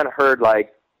 you'd kind of heard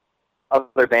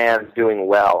other bands doing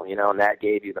well, and that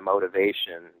gave you the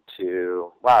motivation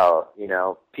to, wow,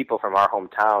 people from our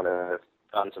hometown have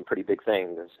done some pretty big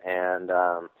things, and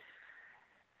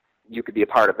you could be a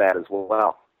part of that as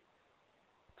well.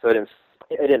 So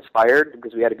it inspired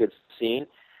because we had a good scene.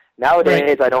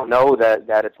 Nowadays, right. I don't know that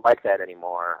it's like that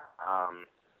anymore.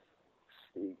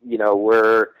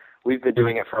 We've been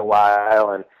doing it for a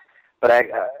while, but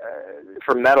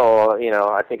for metal,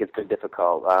 I think it's been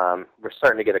difficult. We're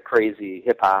starting to get a crazy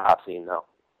hip-hop scene, though.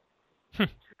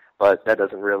 But that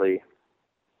doesn't really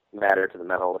matter to the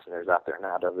metal listeners out there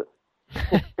now, does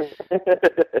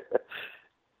it?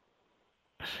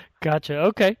 Gotcha,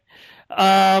 okay.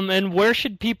 And where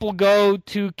should people go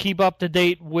to keep up to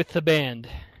date with the band?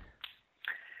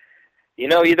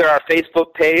 Either our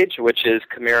Facebook page, which is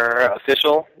Chimaira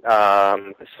Official.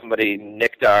 Somebody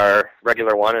nicked our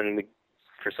regular one, and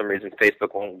for some reason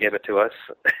Facebook won't give it to us.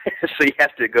 So you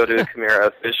have to go to Chimaira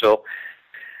Official,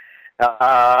 or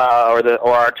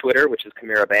our Twitter, which is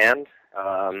Chimaira Band.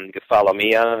 You can follow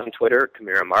me on Twitter,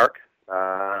 Chimaira Mark.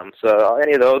 So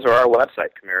any of those are our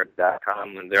website,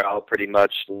 Chimaira.com, and they're all pretty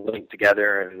much linked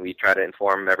together, and we try to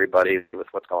inform everybody with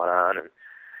what's going on. And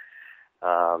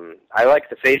I like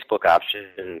the Facebook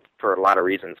option for a lot of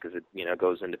reasons because it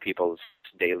goes into people's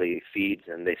daily feeds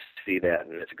and they see that,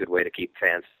 and it's a good way to keep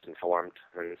fans informed.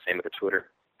 And same with the Twitter.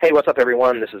 Hey, what's up,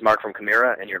 everyone? This is Mark from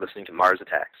Chimaira, and you're listening to Mars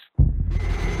Attacks.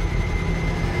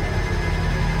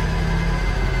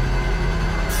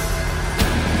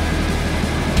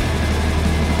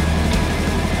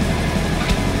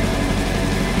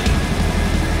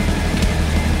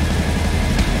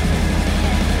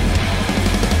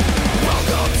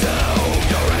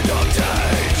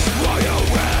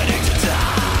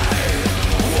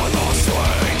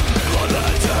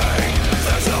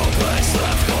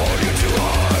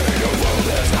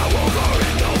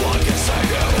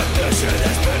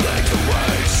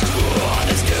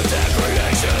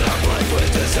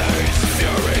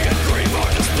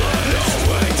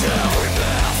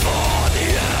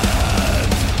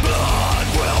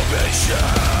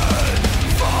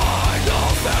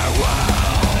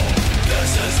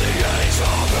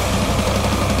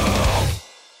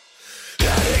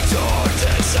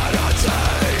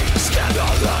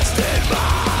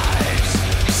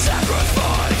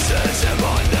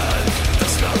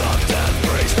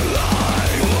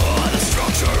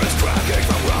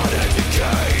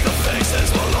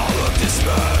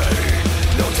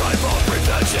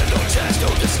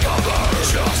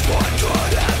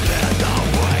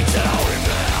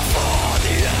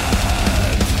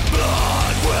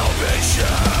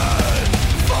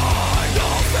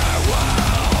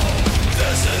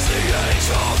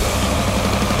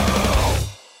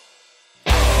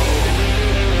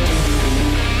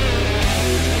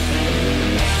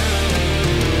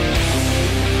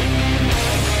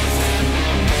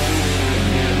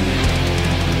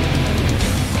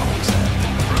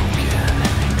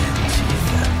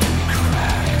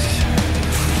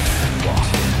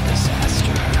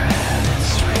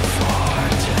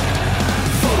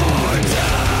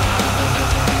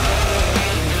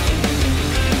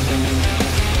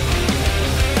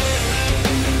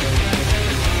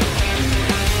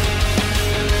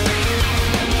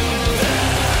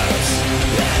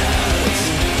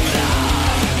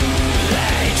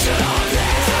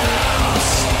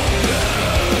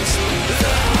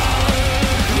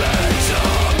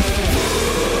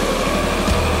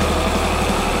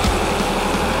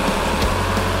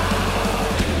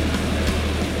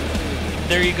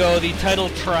 you go, the title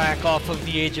track off of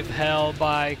The Age of Hell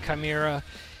by Chimaira.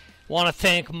 Want to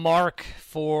thank Mark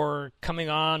for coming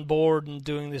on board and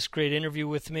doing this great interview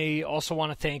with me. Also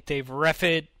want to thank Dave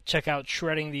Reffett. Check out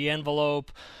Shredding the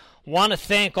Envelope. Want to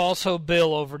thank also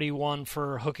Bill over at E1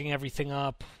 for hooking everything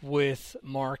up with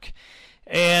Mark.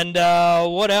 And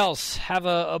what else? Have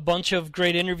a bunch of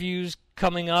great interviews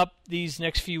coming up these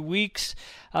next few weeks.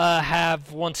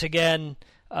 Have, once again,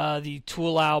 the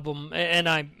Tool album, and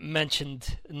I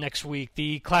mentioned next week,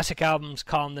 the classic albums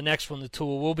column, the next one, the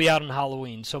Tool, will be out on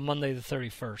Halloween, so Monday the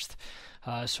 31st.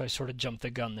 So I sort of jumped the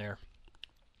gun there.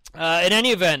 In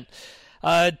any event,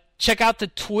 check out the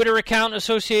Twitter account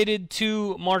associated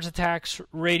to Mars Attacks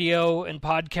Radio and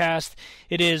Podcast.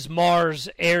 It is Mars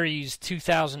Aries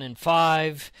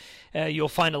 2005. You'll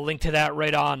find a link to that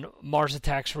right on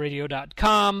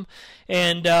MarsAttacksRadio.com.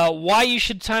 And why you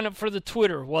should sign up for the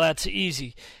Twitter? Well, that's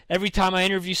easy. Every time I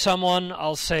interview someone,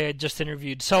 I'll say I just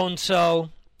interviewed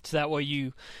so-and-so. So that way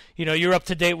you're up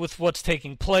to date with what's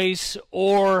taking place.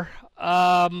 Or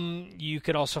you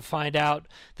could also find out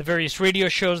the various radio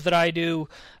shows that I do,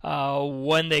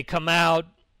 when they come out,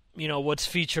 what's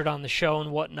featured on the show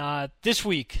and whatnot. This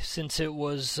week, since it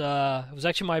was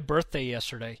actually my birthday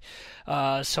yesterday,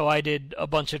 so I did a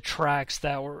bunch of tracks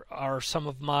that are some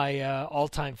of my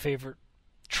all-time favorite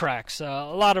tracks. It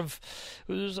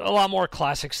was a lot more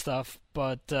classic stuff,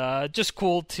 but just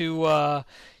cool to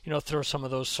throw some of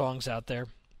those songs out there.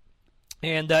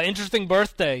 And interesting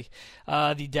birthday,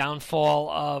 the downfall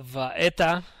of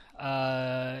ETA,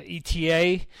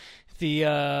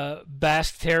 the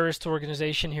Basque terrorist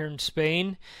organization here in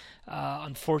Spain,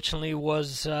 unfortunately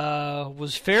was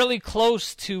fairly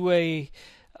close to a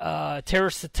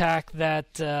terrorist attack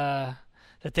that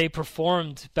they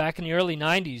performed back in the early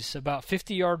 90s, about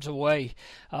 50 yards away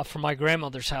from my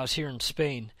grandmother's house here in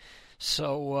Spain.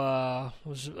 So it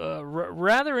was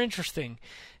rather interesting.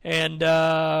 And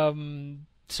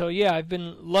so yeah, I've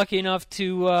been lucky enough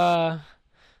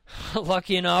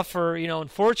or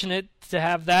unfortunate to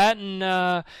have that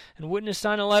and witness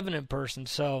 9/11 in person.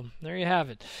 So there you have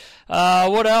it.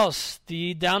 What else?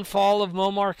 The downfall of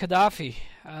Muammar Gaddafi.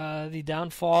 The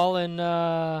downfall and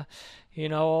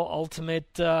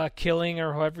ultimate killing,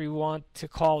 or however you want to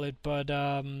call it. But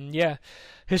yeah,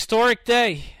 historic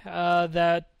day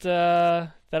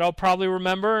that I'll probably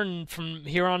remember, and from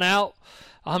here on out,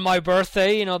 on my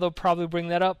birthday, they'll probably bring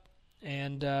that up,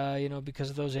 and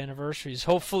because of those anniversaries.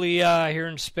 Hopefully, here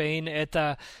in Spain,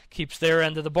 ETA keeps their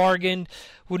end of the bargain.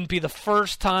 Wouldn't be the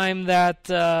first time that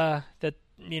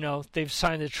they've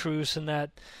signed a truce and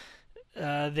that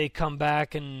they come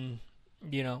back and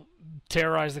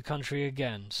terrorize the country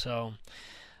again. So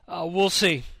we'll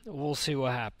see. We'll see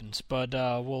what happens, but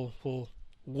we'll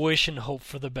wish and hope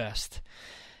for the best.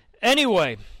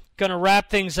 Anyway, gonna wrap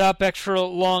things up. Extra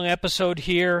long episode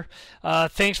here.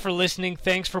 Thanks for listening.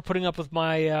 Thanks for putting up with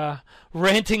my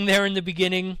ranting there in the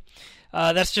beginning.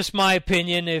 That's just my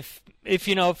opinion. If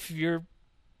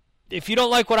you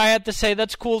don't like what I had to say,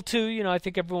 that's cool too. I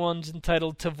think everyone's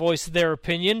entitled to voice their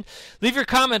opinion. Leave your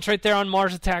comments right there on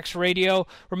Mars Attacks Radio.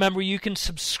 Remember, you can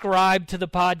subscribe to the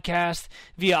podcast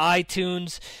via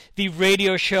iTunes. The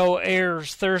radio show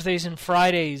airs Thursdays and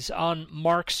Fridays on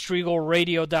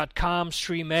MarkStriegelRadio.com,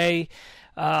 Stream A.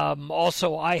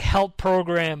 Also, I help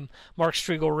program Mark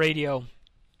Striegel Radio.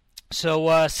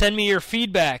 So send me your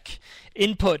feedback,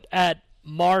 input at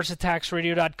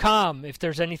MarsAttacksRadio.com. If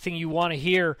there's anything you want to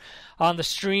hear on the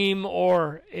stream,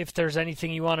 or if there's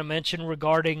anything you want to mention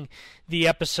regarding the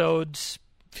episodes,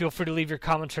 feel free to leave your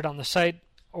comments right on the site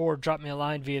or drop me a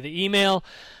line via the email.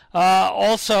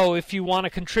 Also, if you want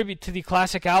to contribute to the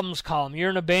Classic Albums column,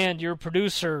 you're in a band, you're a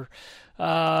producer,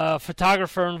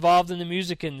 photographer involved in the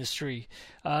music industry,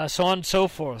 so on and so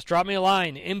forth. Drop me a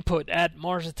line, input at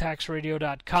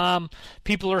MarsAttacksRadio.com.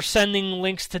 People are sending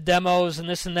links to demos and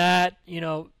this and that.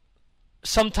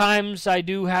 Sometimes I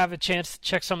do have a chance to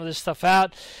check some of this stuff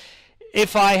out.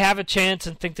 If I have a chance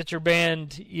and think that your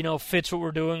band, fits what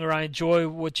we're doing, or I enjoy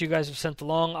what you guys have sent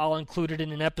along, I'll include it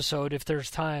in an episode if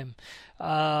there's time.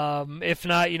 If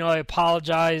not, I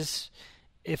apologize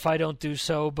if I don't do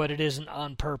so, but it isn't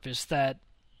on purpose that,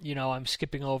 I'm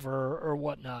skipping over or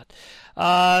whatnot.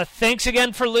 Thanks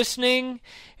again for listening,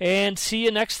 and see you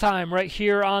next time right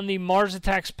here on the Mars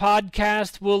Attacks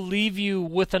podcast. We'll leave you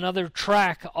with another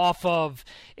track off of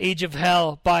Age of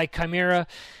Hell by Chimaira.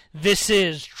 This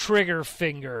is Trigger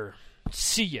Finger.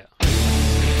 See ya.